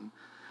Haran.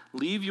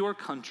 Leave your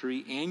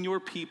country and your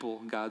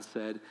people,' God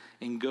said,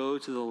 'and go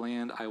to the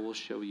land I will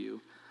show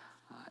you.'"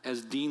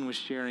 As Dean was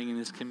sharing in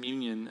his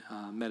communion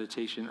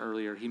meditation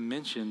earlier, he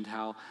mentioned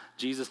how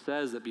Jesus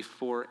says that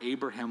before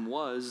Abraham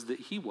was, that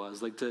he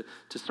was. Like to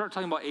start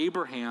talking about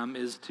Abraham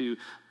is to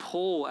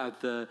pull at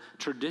the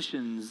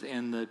traditions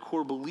and the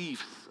core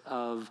beliefs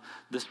of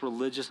this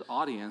religious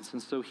audience.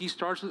 And so he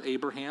starts with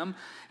Abraham,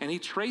 and he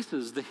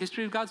traces the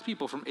history of God's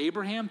people from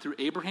Abraham through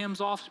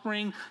Abraham's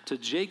offspring to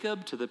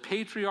Jacob to the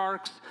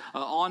patriarchs,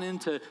 on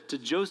into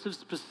Joseph's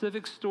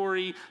specific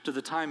story, to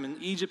the time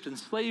in Egypt in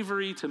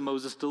slavery, to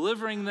Moses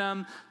delivering comparing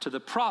them to the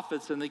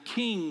prophets and the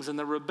kings and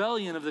the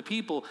rebellion of the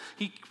people.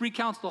 He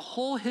recounts the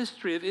whole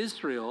history of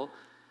Israel,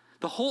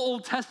 the whole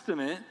Old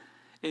Testament,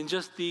 in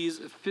just these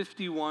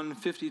 51,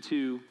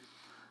 52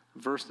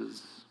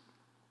 verses.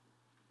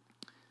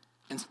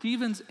 And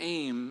Stephen's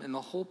aim in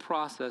the whole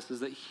process is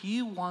that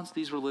he wants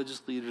these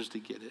religious leaders to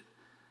get it.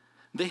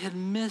 They had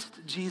missed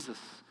Jesus.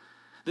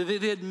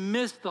 They had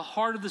missed the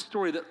heart of the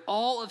story, that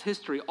all of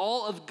history,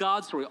 all of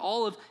God's story,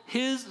 all of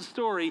his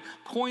story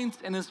points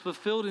and is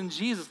fulfilled in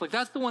Jesus. Like,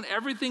 that's the one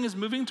everything is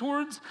moving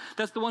towards.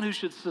 That's the one who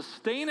should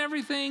sustain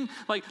everything.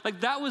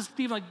 Like that was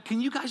Stephen. Like, can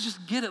you guys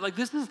just get it? Like,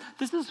 this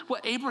is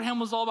what Abraham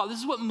was all about. This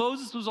is what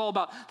Moses was all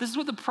about. This is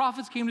what the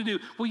prophets came to do.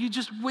 Will you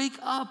just wake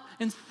up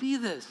and see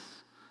this?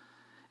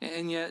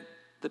 And yet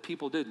the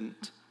people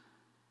didn't.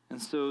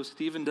 And so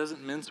Stephen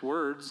doesn't mince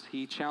words.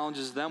 He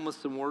challenges them with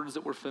some words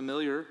that were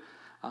familiar,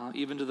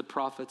 even to the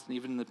prophets and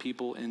even the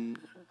people in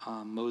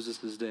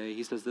Moses' day.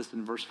 He says this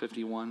in verse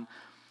 51.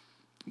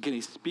 Again,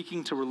 he's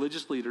speaking to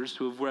religious leaders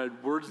who have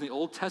read words in the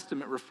Old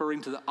Testament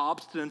referring to the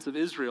obstinance of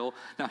Israel.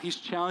 Now he's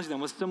challenging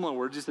them with similar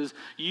words. He says,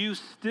 "You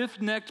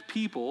stiff-necked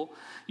people,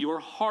 your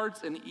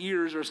hearts and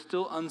ears are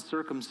still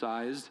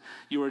uncircumcised.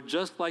 You are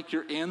just like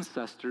your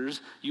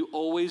ancestors. You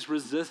always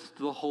resist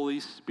the Holy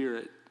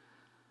Spirit.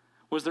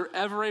 Was there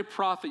ever a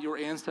prophet your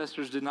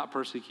ancestors did not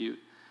persecute?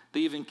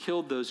 They even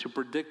killed those who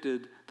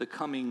predicted the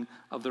coming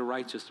of the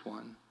righteous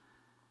one."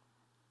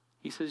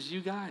 He says, you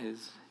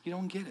guys, you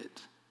don't get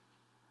it.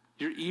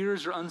 Your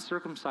ears are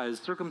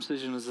uncircumcised.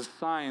 Circumcision is a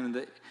sign of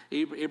the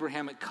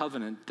Abrahamic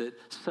covenant that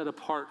set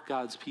apart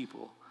God's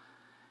people.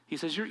 He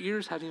says, your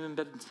ears haven't even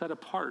been set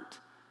apart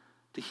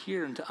to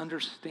hear and to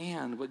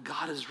understand what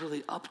God is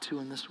really up to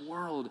in this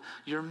world.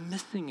 You're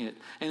missing it.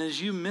 And as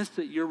you miss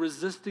it, you're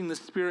resisting the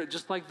Spirit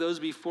just like those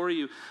before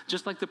you.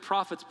 Just like the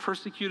prophets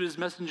persecuted his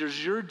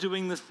messengers, you're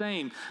doing the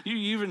same. You're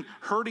even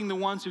hurting the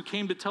ones who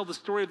came to tell the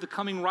story of the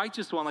coming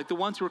righteous one, like the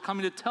ones who were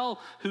coming to tell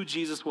who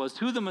Jesus was,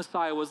 who the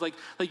Messiah was. Like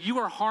you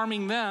are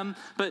harming them,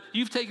 but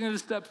you've taken it a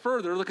step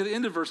further. Look at the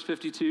end of verse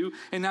 52,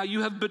 and now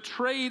you have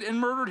betrayed and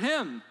murdered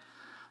him.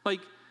 Like,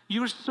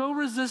 you are so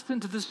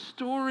resistant to the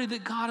story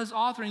that God is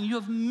authoring. You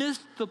have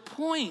missed the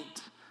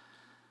point.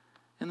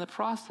 In the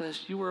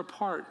process, you were a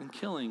part in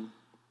killing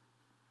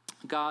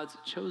God's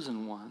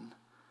chosen one.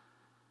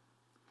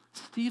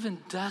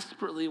 Stephen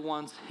desperately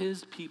wants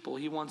his people,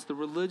 he wants the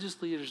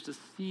religious leaders to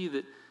see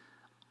that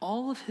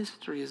all of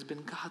history has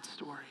been God's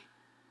story.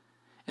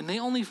 And they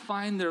only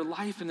find their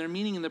life and their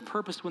meaning and their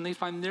purpose when they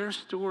find their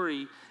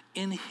story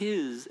in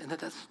his, and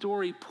that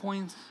story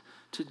points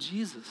to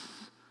Jesus.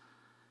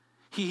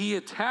 He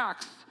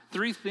attacks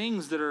three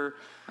things that are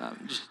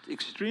just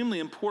extremely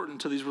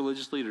important to these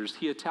religious leaders.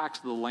 He attacks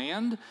the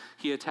land,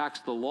 he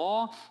attacks the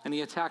law, and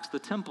he attacks the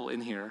temple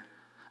in here.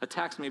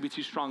 Attacks may be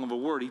too strong of a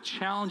word. He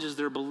challenges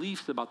their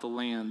beliefs about the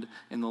land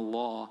and the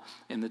law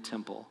and the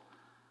temple.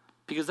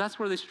 Because that's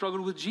where they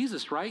struggled with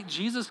Jesus, right?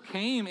 Jesus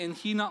came and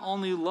he not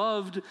only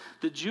loved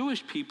the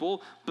Jewish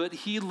people, but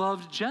he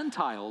loved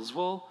Gentiles.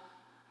 Well,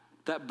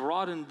 that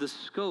broadened the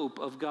scope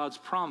of God's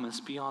promise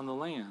beyond the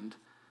land.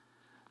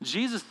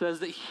 Jesus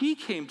says that he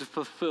came to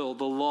fulfill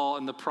the law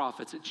and the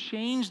prophets. It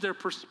changed their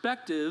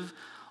perspective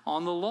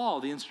on the law,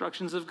 the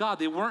instructions of God.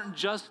 They weren't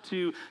just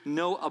to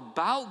know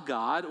about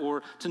God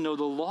or to know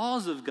the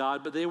laws of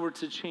God, but they were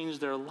to change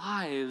their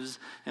lives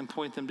and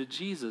point them to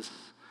Jesus.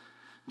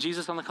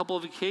 Jesus on a couple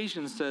of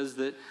occasions says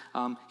that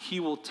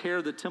he will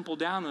tear the temple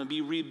down and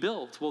be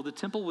rebuilt. Well, the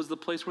temple was the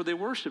place where they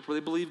worshiped, where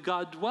they believed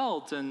God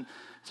dwelt. And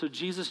so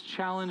Jesus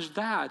challenged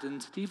that.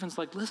 And Stephen's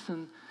like,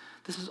 listen,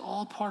 this is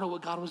all part of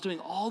what God was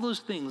doing. All those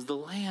things, the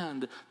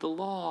land, the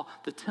law,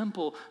 the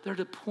temple, they're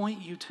to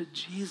point you to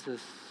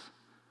Jesus.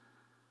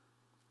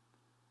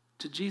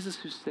 To Jesus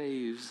who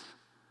saves,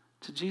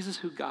 to Jesus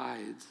who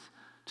guides,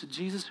 to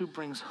Jesus who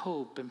brings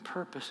hope and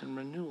purpose and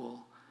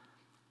renewal.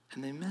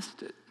 And they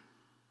missed it.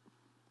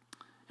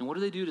 And what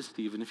do they do to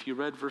Stephen? If you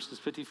read verses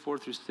 54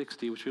 through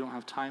 60, which we don't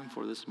have time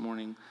for this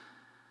morning,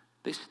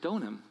 they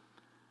stone him.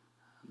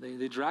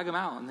 They drag him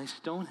out and they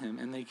stone him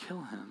and they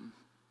kill him.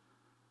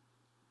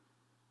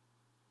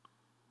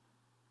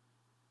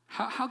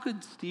 How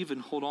could Stephen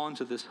hold on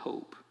to this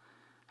hope?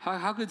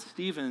 How could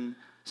Stephen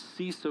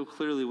see so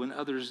clearly when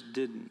others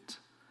didn't?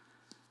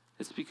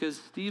 It's because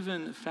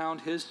Stephen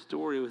found his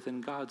story within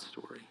God's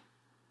story.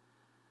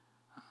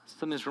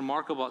 Something that's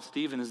remarkable about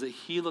Stephen is that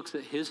he looks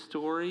at his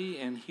story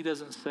and he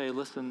doesn't say,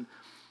 listen,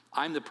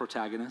 I'm the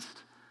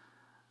protagonist.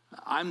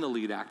 I'm the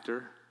lead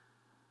actor.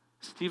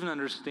 Stephen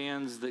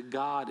understands that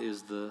God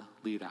is the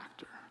lead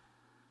actor.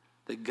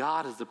 That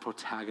God is the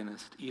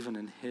protagonist even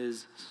in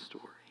his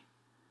story.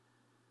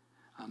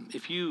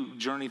 If you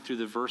journey through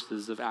the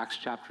verses of Acts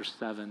chapter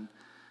 7,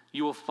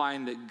 you will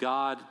find that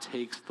God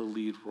takes the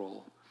lead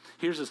role.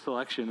 Here's a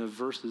selection of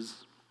verses.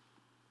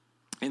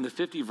 In the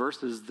 50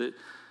 verses that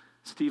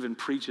Stephen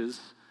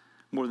preaches,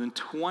 more than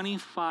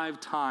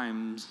 25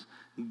 times,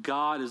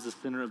 God is the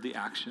center of the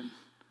action.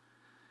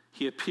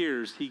 He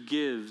appears, he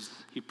gives,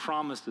 he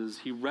promises,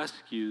 he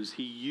rescues,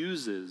 he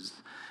uses.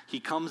 He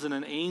comes in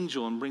an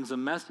angel and brings a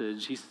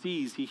message. He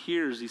sees, he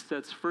hears, he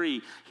sets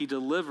free, he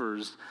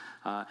delivers,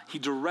 he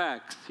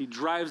directs, he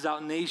drives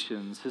out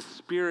nations. His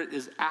Spirit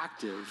is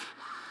active.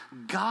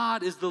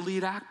 God is the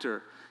lead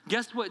actor.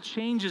 Guess what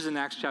changes in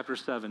Acts chapter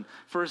 7?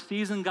 For a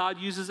season, God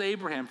uses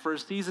Abraham. For a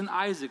season,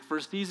 Isaac. For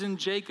a season,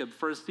 Jacob.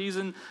 For a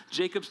season,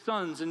 Jacob's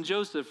sons and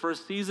Joseph. For a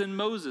season,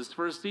 Moses.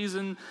 For a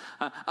season,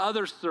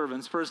 other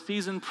servants. For a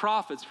season,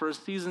 prophets. For a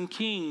season,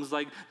 kings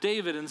like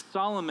David and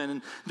Solomon.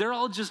 And they're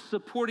all just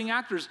supporting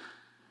actors,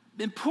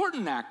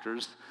 important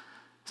actors,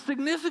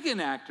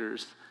 significant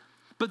actors.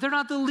 But they're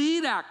not the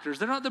lead actors.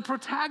 They're not the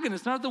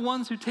protagonists. They're not the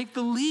ones who take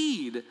the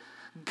lead.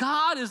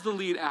 God is the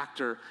lead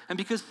actor. And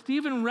because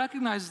Stephen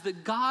recognizes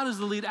that God is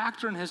the lead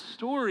actor in his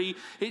story,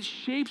 it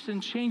shapes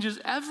and changes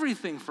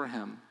everything for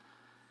him.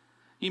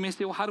 You may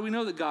say, well, how do we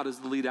know that God is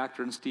the lead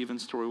actor in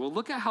Stephen's story? Well,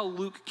 look at how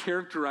Luke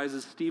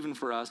characterizes Stephen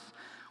for us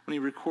when he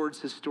records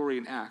his story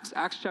in Acts.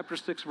 Acts chapter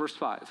 6, verse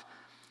 5.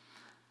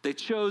 They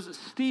chose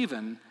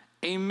Stephen,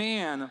 a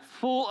man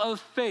full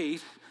of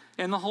faith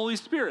and the Holy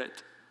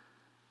Spirit.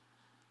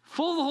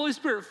 Full of the Holy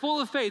Spirit,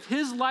 full of faith.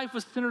 His life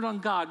was centered on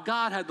God.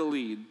 God had the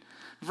lead.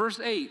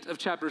 Verse 8 of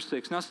chapter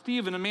 6, now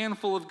Stephen, a man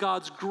full of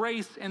God's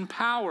grace and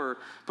power,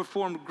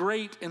 performed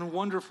great and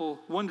wonderful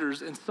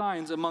wonders and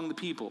signs among the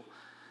people.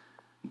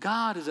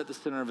 God is at the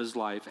center of his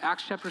life.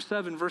 Acts chapter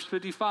 7, verse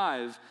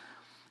 55,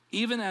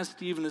 even as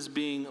Stephen is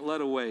being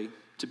led away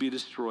to be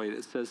destroyed,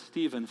 it says,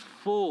 Stephen,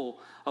 full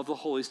of the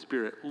Holy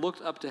Spirit,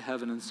 looked up to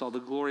heaven and saw the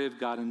glory of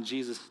God and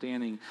Jesus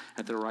standing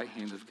at the right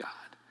hand of God.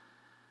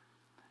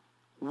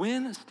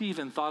 When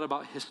Stephen thought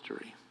about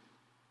history,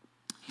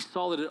 he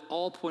saw that it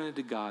all pointed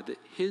to God, that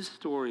his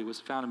story was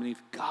found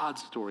beneath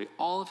God's story.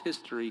 All of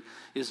history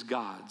is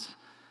God's.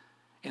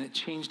 And it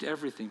changed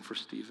everything for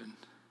Stephen.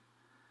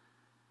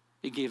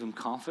 It gave him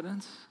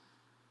confidence.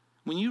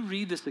 When you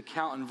read this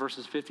account in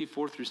verses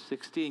 54 through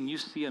 60 and you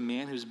see a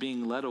man who's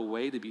being led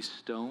away to be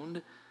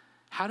stoned,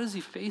 how does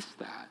he face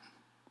that?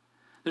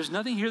 There's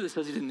nothing here that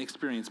says he didn't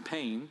experience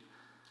pain,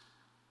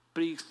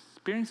 but he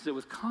experiences it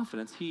with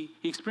confidence. He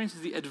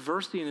experiences the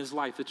adversity in his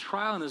life, the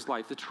trial in his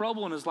life, the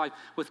trouble in his life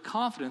with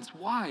confidence.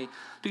 Why?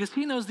 Because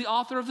he knows the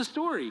author of the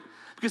story.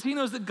 Because he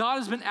knows that God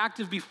has been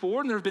active before,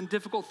 and there have been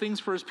difficult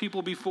things for his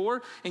people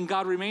before, and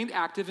God remained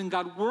active, and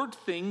God worked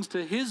things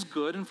to his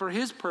good and for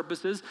his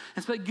purposes,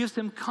 and so that gives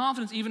him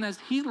confidence even as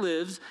he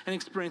lives and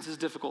experiences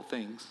difficult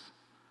things.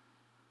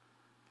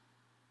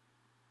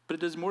 But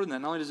it does more than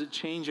that. Not only does it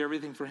change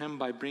everything for him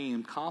by bringing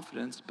him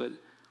confidence, but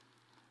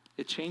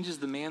it changes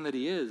the man that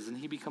he is, and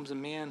he becomes a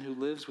man who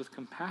lives with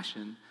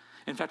compassion.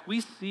 In fact, we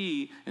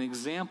see an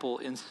example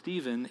in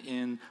Stephen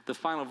in the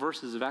final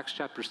verses of Acts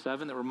chapter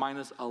 7 that remind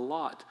us a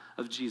lot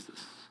of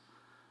Jesus.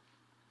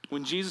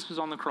 When Jesus was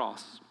on the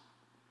cross,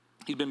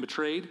 he'd been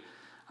betrayed,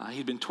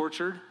 he'd been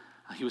tortured,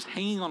 he was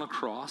hanging on a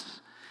cross,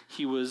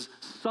 he was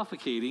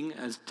suffocating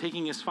as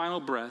taking his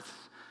final breaths,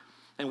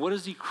 and what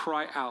does he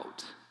cry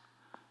out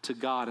to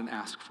God and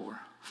ask for?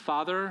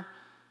 Father,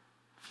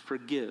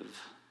 forgive.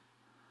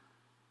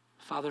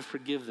 Father,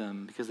 forgive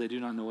them because they do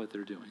not know what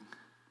they're doing.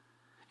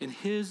 In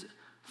his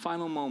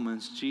final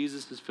moments,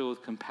 Jesus is filled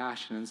with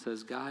compassion and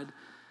says, God,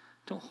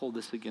 don't hold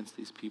this against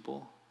these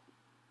people.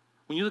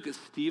 When you look at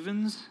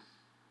Stephen's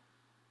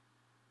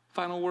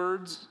final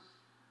words,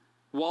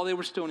 while they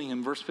were stoning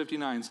him, verse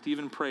 59,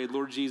 Stephen prayed,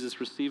 Lord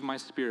Jesus, receive my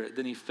spirit.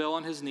 Then he fell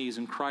on his knees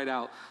and cried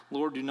out,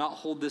 Lord, do not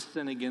hold this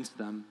sin against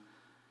them.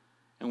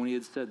 And when he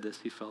had said this,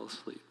 he fell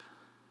asleep.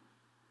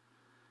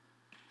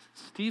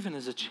 Stephen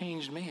is a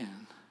changed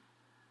man.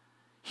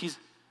 He's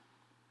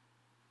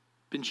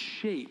been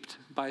shaped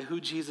by who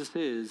Jesus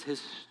is.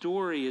 His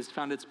story has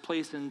found its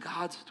place in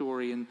God's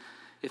story, and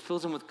it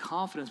fills him with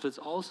confidence, but it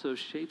also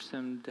shapes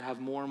him to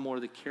have more and more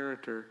the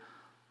character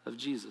of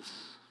Jesus.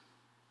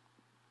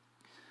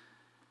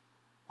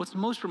 What's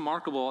most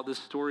remarkable about this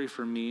story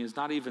for me is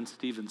not even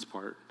Stephen's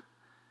part.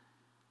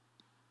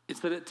 It's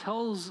that it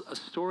tells a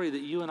story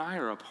that you and I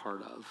are a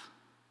part of.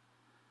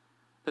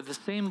 That the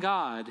same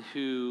God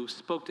who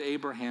spoke to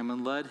Abraham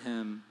and led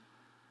him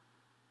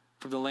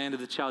from the land of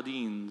the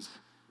Chaldeans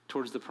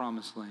towards the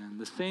promised land.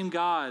 The same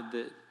God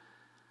that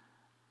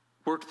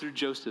worked through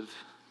Joseph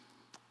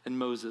and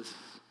Moses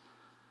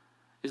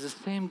is the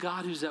same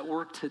God who's at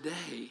work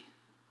today.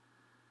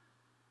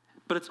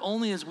 But it's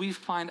only as we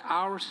find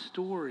our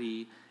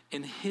story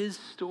in his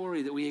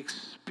story that we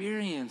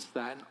experience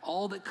that and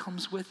all that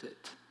comes with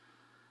it.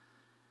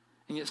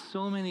 And yet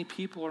so many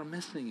people are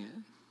missing it.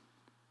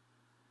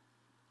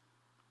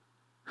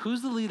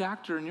 Who's the lead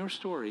actor in your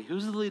story?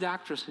 Who's the lead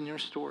actress in your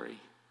story?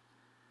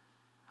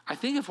 I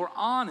think if we're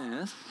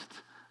honest,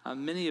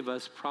 many of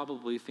us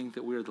probably think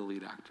that we're the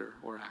lead actor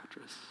or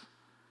actress.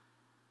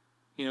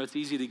 You know, it's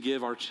easy to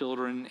give our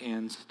children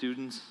and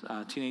students,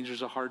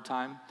 teenagers, a hard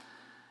time.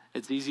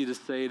 It's easy to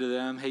say to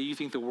them, hey, you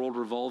think the world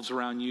revolves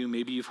around you.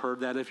 Maybe you've heard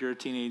that if you're a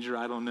teenager.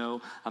 I don't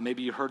know.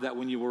 Maybe you heard that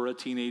when you were a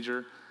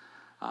teenager.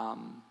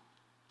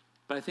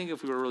 But I think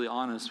if we were really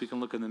honest, we can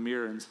look in the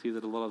mirror and see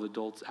that a lot of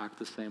adults act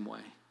the same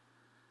way.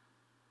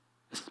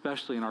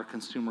 especially in our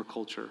consumer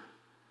culture,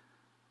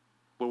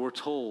 where we're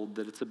told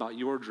that it's about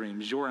your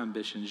dreams, your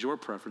ambitions, your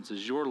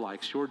preferences, your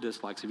likes, your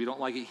dislikes. If you don't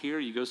like it here,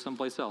 you go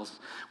someplace else.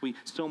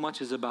 So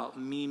much is about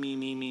me, me,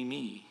 me, me,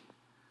 me.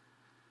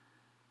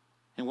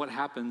 And what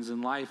happens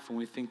in life when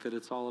we think that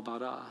it's all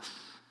about us?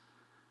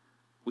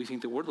 We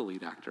think that we're the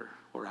lead actor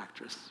or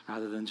actress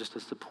rather than just a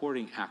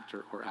supporting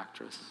actor or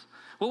actress.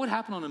 What would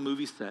happen on a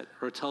movie set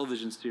or a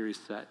television series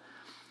set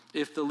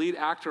if the lead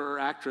actor or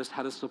actress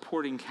had a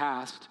supporting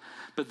cast,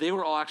 but they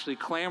were all actually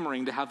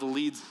clamoring to have the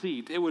lead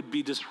seat? It would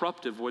be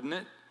disruptive, wouldn't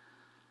it?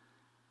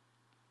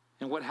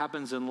 And what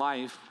happens in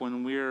life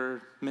when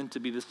we're meant to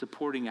be the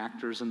supporting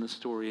actors in the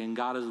story and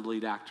God is the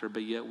lead actor,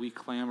 but yet we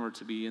clamor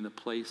to be in the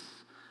place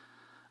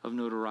of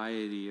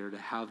notoriety or to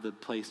have the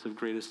place of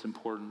greatest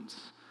importance?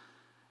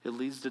 It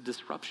leads to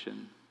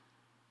disruption.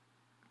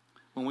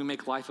 When we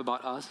make life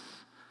about us,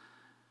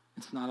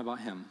 it's not about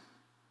him.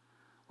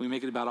 We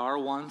make it about our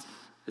wants,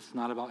 it's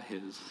not about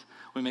his.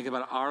 We make it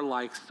about our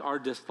likes, our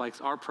dislikes,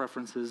 our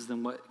preferences,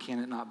 then what can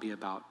it not be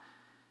about?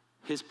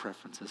 His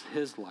preferences,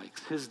 his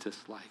likes, his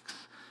dislikes.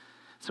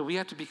 So we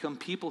have to become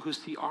people who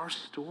see our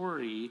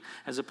story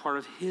as a part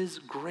of his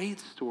great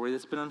story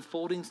that's been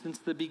unfolding since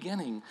the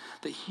beginning,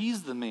 that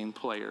he's the main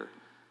player.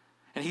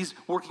 And he's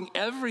working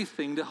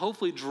everything to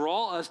hopefully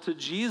draw us to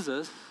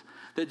Jesus,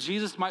 that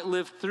Jesus might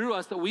live through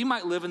us, that we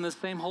might live in the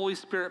same Holy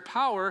Spirit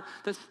power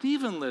that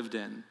Stephen lived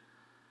in.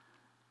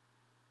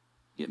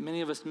 Yet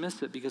many of us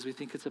miss it because we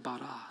think it's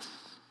about us.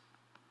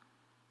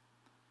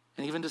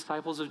 And even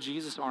disciples of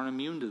Jesus aren't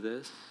immune to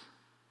this.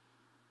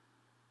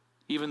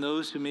 Even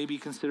those who may be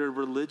considered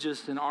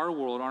religious in our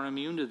world aren't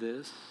immune to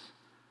this.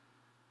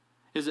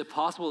 Is it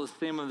possible that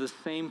some of the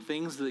same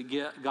things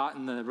that got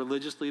in the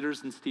religious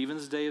leaders in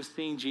Stephen's day of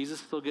seeing Jesus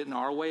still get in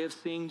our way of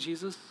seeing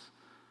Jesus?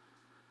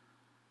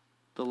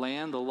 The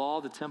land, the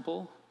law, the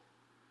temple.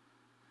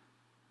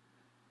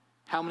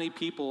 How many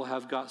people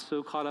have got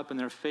so caught up in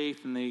their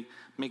faith and they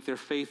make their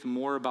faith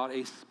more about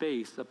a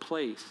space, a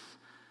place,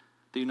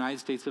 the United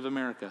States of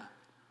America?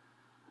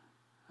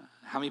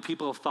 How many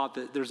people have thought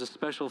that there's a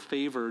special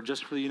favor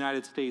just for the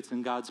United States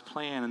in God's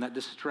plan, and that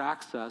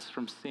distracts us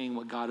from seeing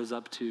what God is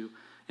up to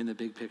in the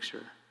big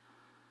picture?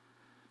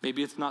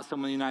 Maybe it's not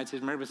someone in the United States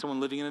of America, but someone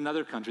living in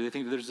another country. They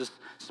think that there's this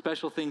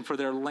special thing for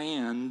their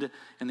land,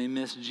 and they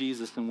miss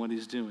Jesus and what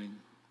he's doing.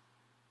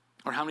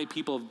 Or how many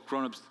people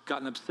have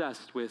gotten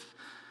obsessed with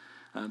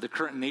the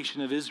current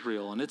nation of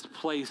Israel and its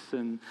place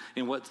in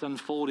what's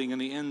unfolding in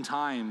the end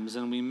times,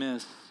 and we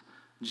miss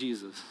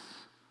Jesus?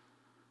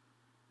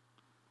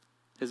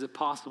 Is it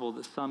possible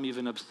that some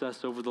even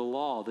obsess over the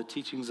law, the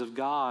teachings of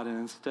God, and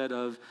instead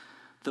of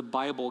the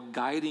Bible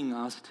guiding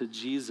us to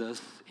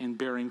Jesus and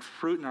bearing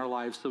fruit in our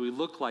lives so we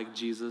look like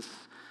Jesus,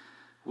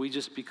 we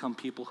just become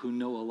people who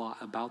know a lot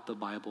about the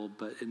Bible,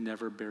 but it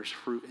never bears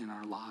fruit in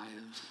our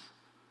lives?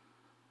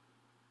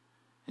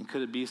 And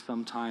could it be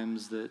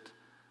sometimes that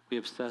we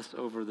obsess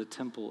over the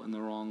temple in the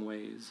wrong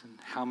ways? And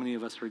how many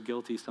of us are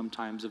guilty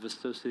sometimes of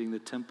associating the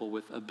temple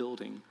with a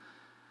building,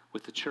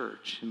 with the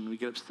church, and we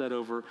get upset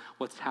over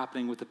what's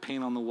happening with the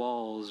paint on the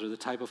walls or the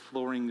type of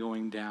flooring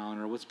going down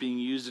or what's being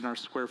used in our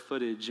square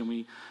footage, and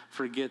we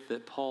forget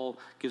that Paul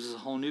gives us a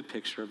whole new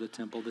picture of the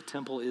temple. The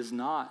temple is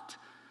not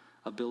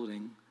a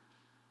building,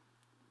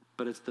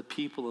 but it's the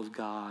people of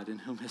God in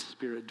whom his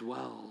Spirit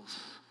dwells.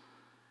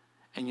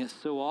 And yet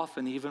so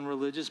often even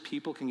religious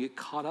people can get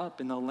caught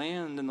up in the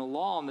land and the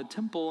law and the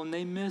temple, and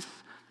they miss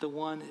the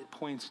one it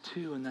points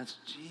to, and that's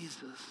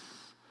Jesus.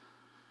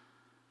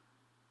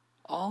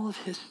 All of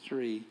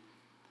history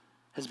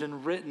has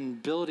been written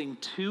building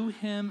to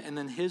him and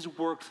then his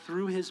work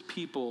through his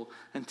people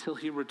until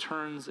he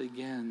returns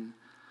again.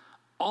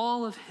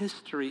 All of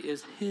history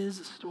is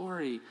his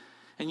story.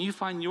 And you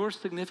find your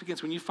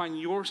significance when you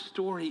find your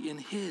story in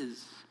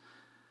his.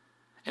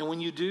 And when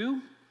you do,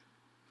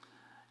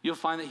 you'll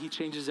find that he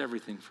changes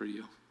everything for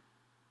you.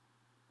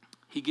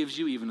 He gives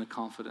you even a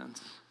confidence.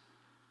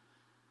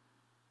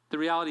 The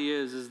reality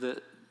is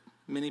that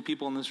many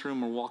people in this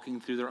room are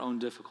walking through their own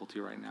difficulty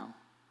right now.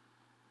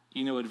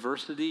 You know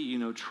adversity, you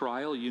know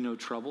trial, you know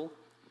trouble.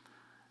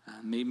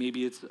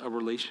 Maybe it's a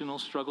relational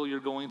struggle you're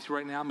going through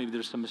right now. Maybe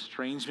there's some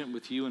estrangement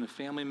with you and a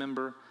family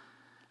member.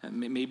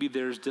 Maybe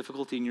there's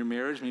difficulty in your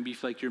marriage. Maybe you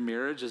feel like your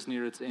marriage is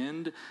near its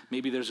end.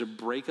 Maybe there's a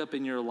breakup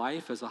in your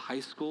life as a high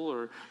school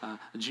or a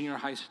junior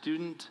high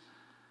student.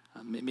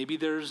 Maybe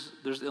there's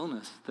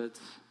illness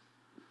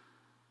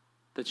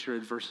that's your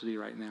adversity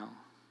right now.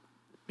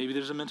 Maybe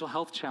there's a mental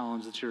health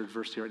challenge that's your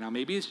adversity right now.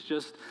 Maybe it's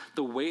just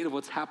the weight of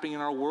what's happening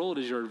in our world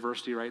is your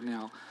adversity right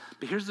now.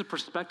 But here's the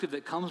perspective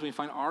that comes when we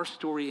find our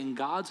story in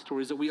God's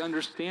stories, that we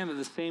understand that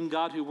the same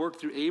God who worked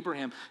through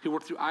Abraham, who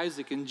worked through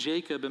Isaac and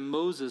Jacob and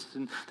Moses,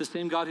 and the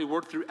same God who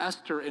worked through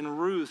Esther and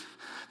Ruth,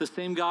 the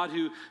same God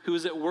who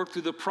is at work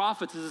through the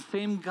prophets, is the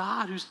same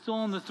God who's still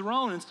on the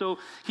throne. And so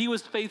he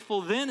was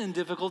faithful then in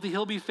difficulty.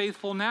 He'll be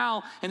faithful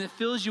now. And it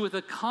fills you with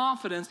a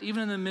confidence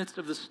even in the midst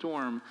of the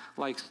storm,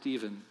 like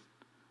Stephen.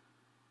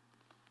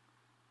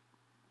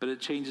 But it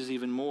changes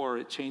even more.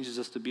 It changes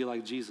us to be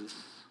like Jesus.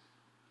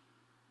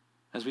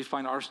 As we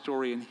find our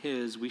story in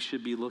his, we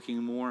should be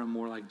looking more and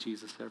more like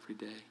Jesus every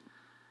day.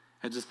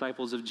 As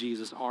disciples of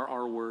Jesus, are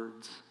our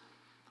words,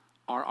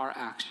 are our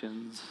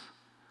actions,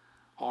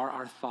 are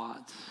our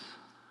thoughts,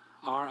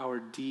 are our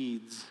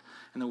deeds,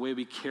 and the way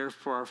we care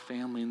for our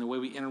family, and the way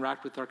we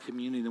interact with our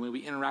community, the way we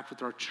interact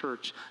with our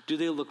church, do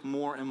they look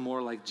more and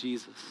more like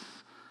Jesus?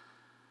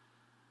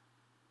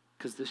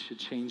 Because this should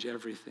change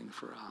everything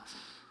for us.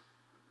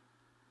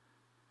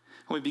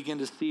 And we begin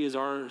to see as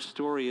our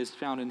story is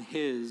found in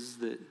his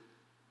that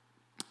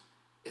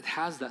it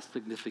has that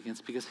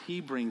significance because he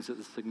brings it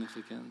the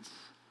significance.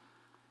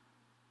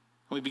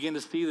 And we begin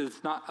to see that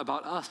it's not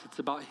about us, it's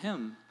about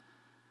him.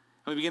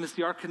 And we begin to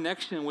see our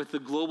connection with the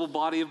global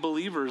body of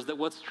believers, that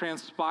what's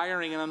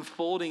transpiring and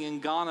unfolding in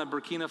Ghana,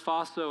 Burkina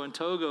Faso, and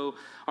Togo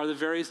are the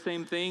very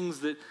same things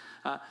that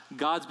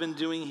God's been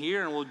doing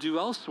here and will do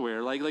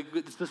elsewhere. Like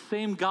it's the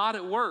same God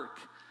at work.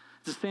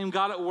 It's the same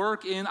God at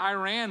work in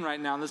Iran right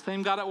now, and the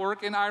same God at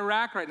work in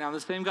Iraq right now, and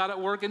the same God at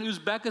work in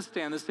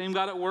Uzbekistan, the same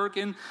God at work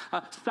in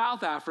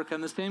South Africa,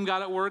 and the same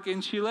God at work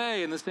in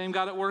Chile, and the same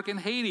God at work in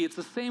Haiti. It's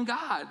the same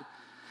God.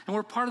 And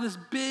we're part of this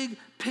big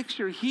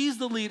picture. He's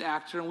the lead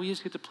actor, and we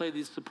just get to play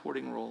these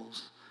supporting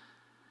roles.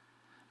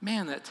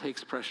 Man, that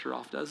takes pressure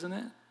off, doesn't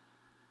it?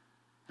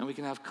 And we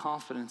can have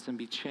confidence and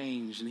be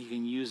changed, and he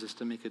can use us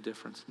to make a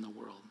difference in the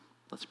world.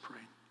 Let's pray.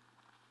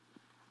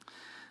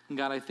 And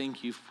God, I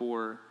thank you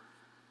for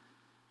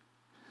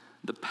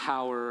the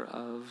power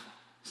of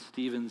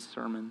Stephen's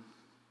sermon.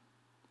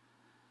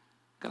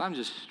 God, I'm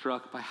just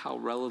struck by how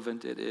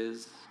relevant it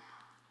is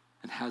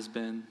and has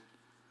been.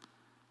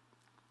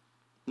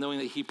 Knowing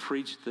that he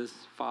preached this,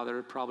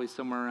 Father, probably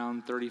somewhere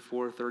around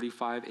 34,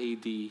 35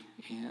 AD.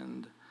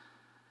 And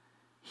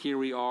here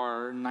we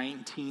are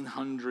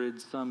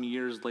 1,900 some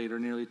years later,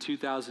 nearly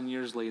 2,000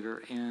 years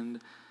later, and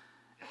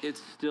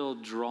it's still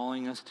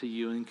drawing us to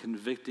you and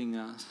convicting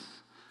us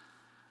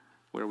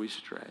where we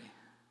stray.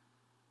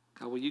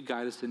 God, will you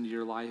guide us into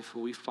your life?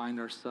 Will we find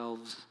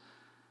ourselves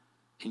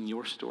in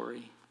your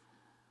story,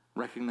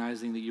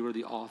 recognizing that you are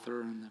the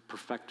author and the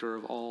perfecter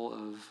of all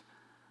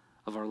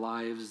of our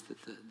lives,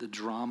 that the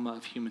drama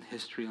of human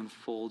history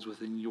unfolds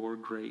within your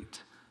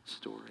great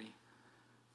story.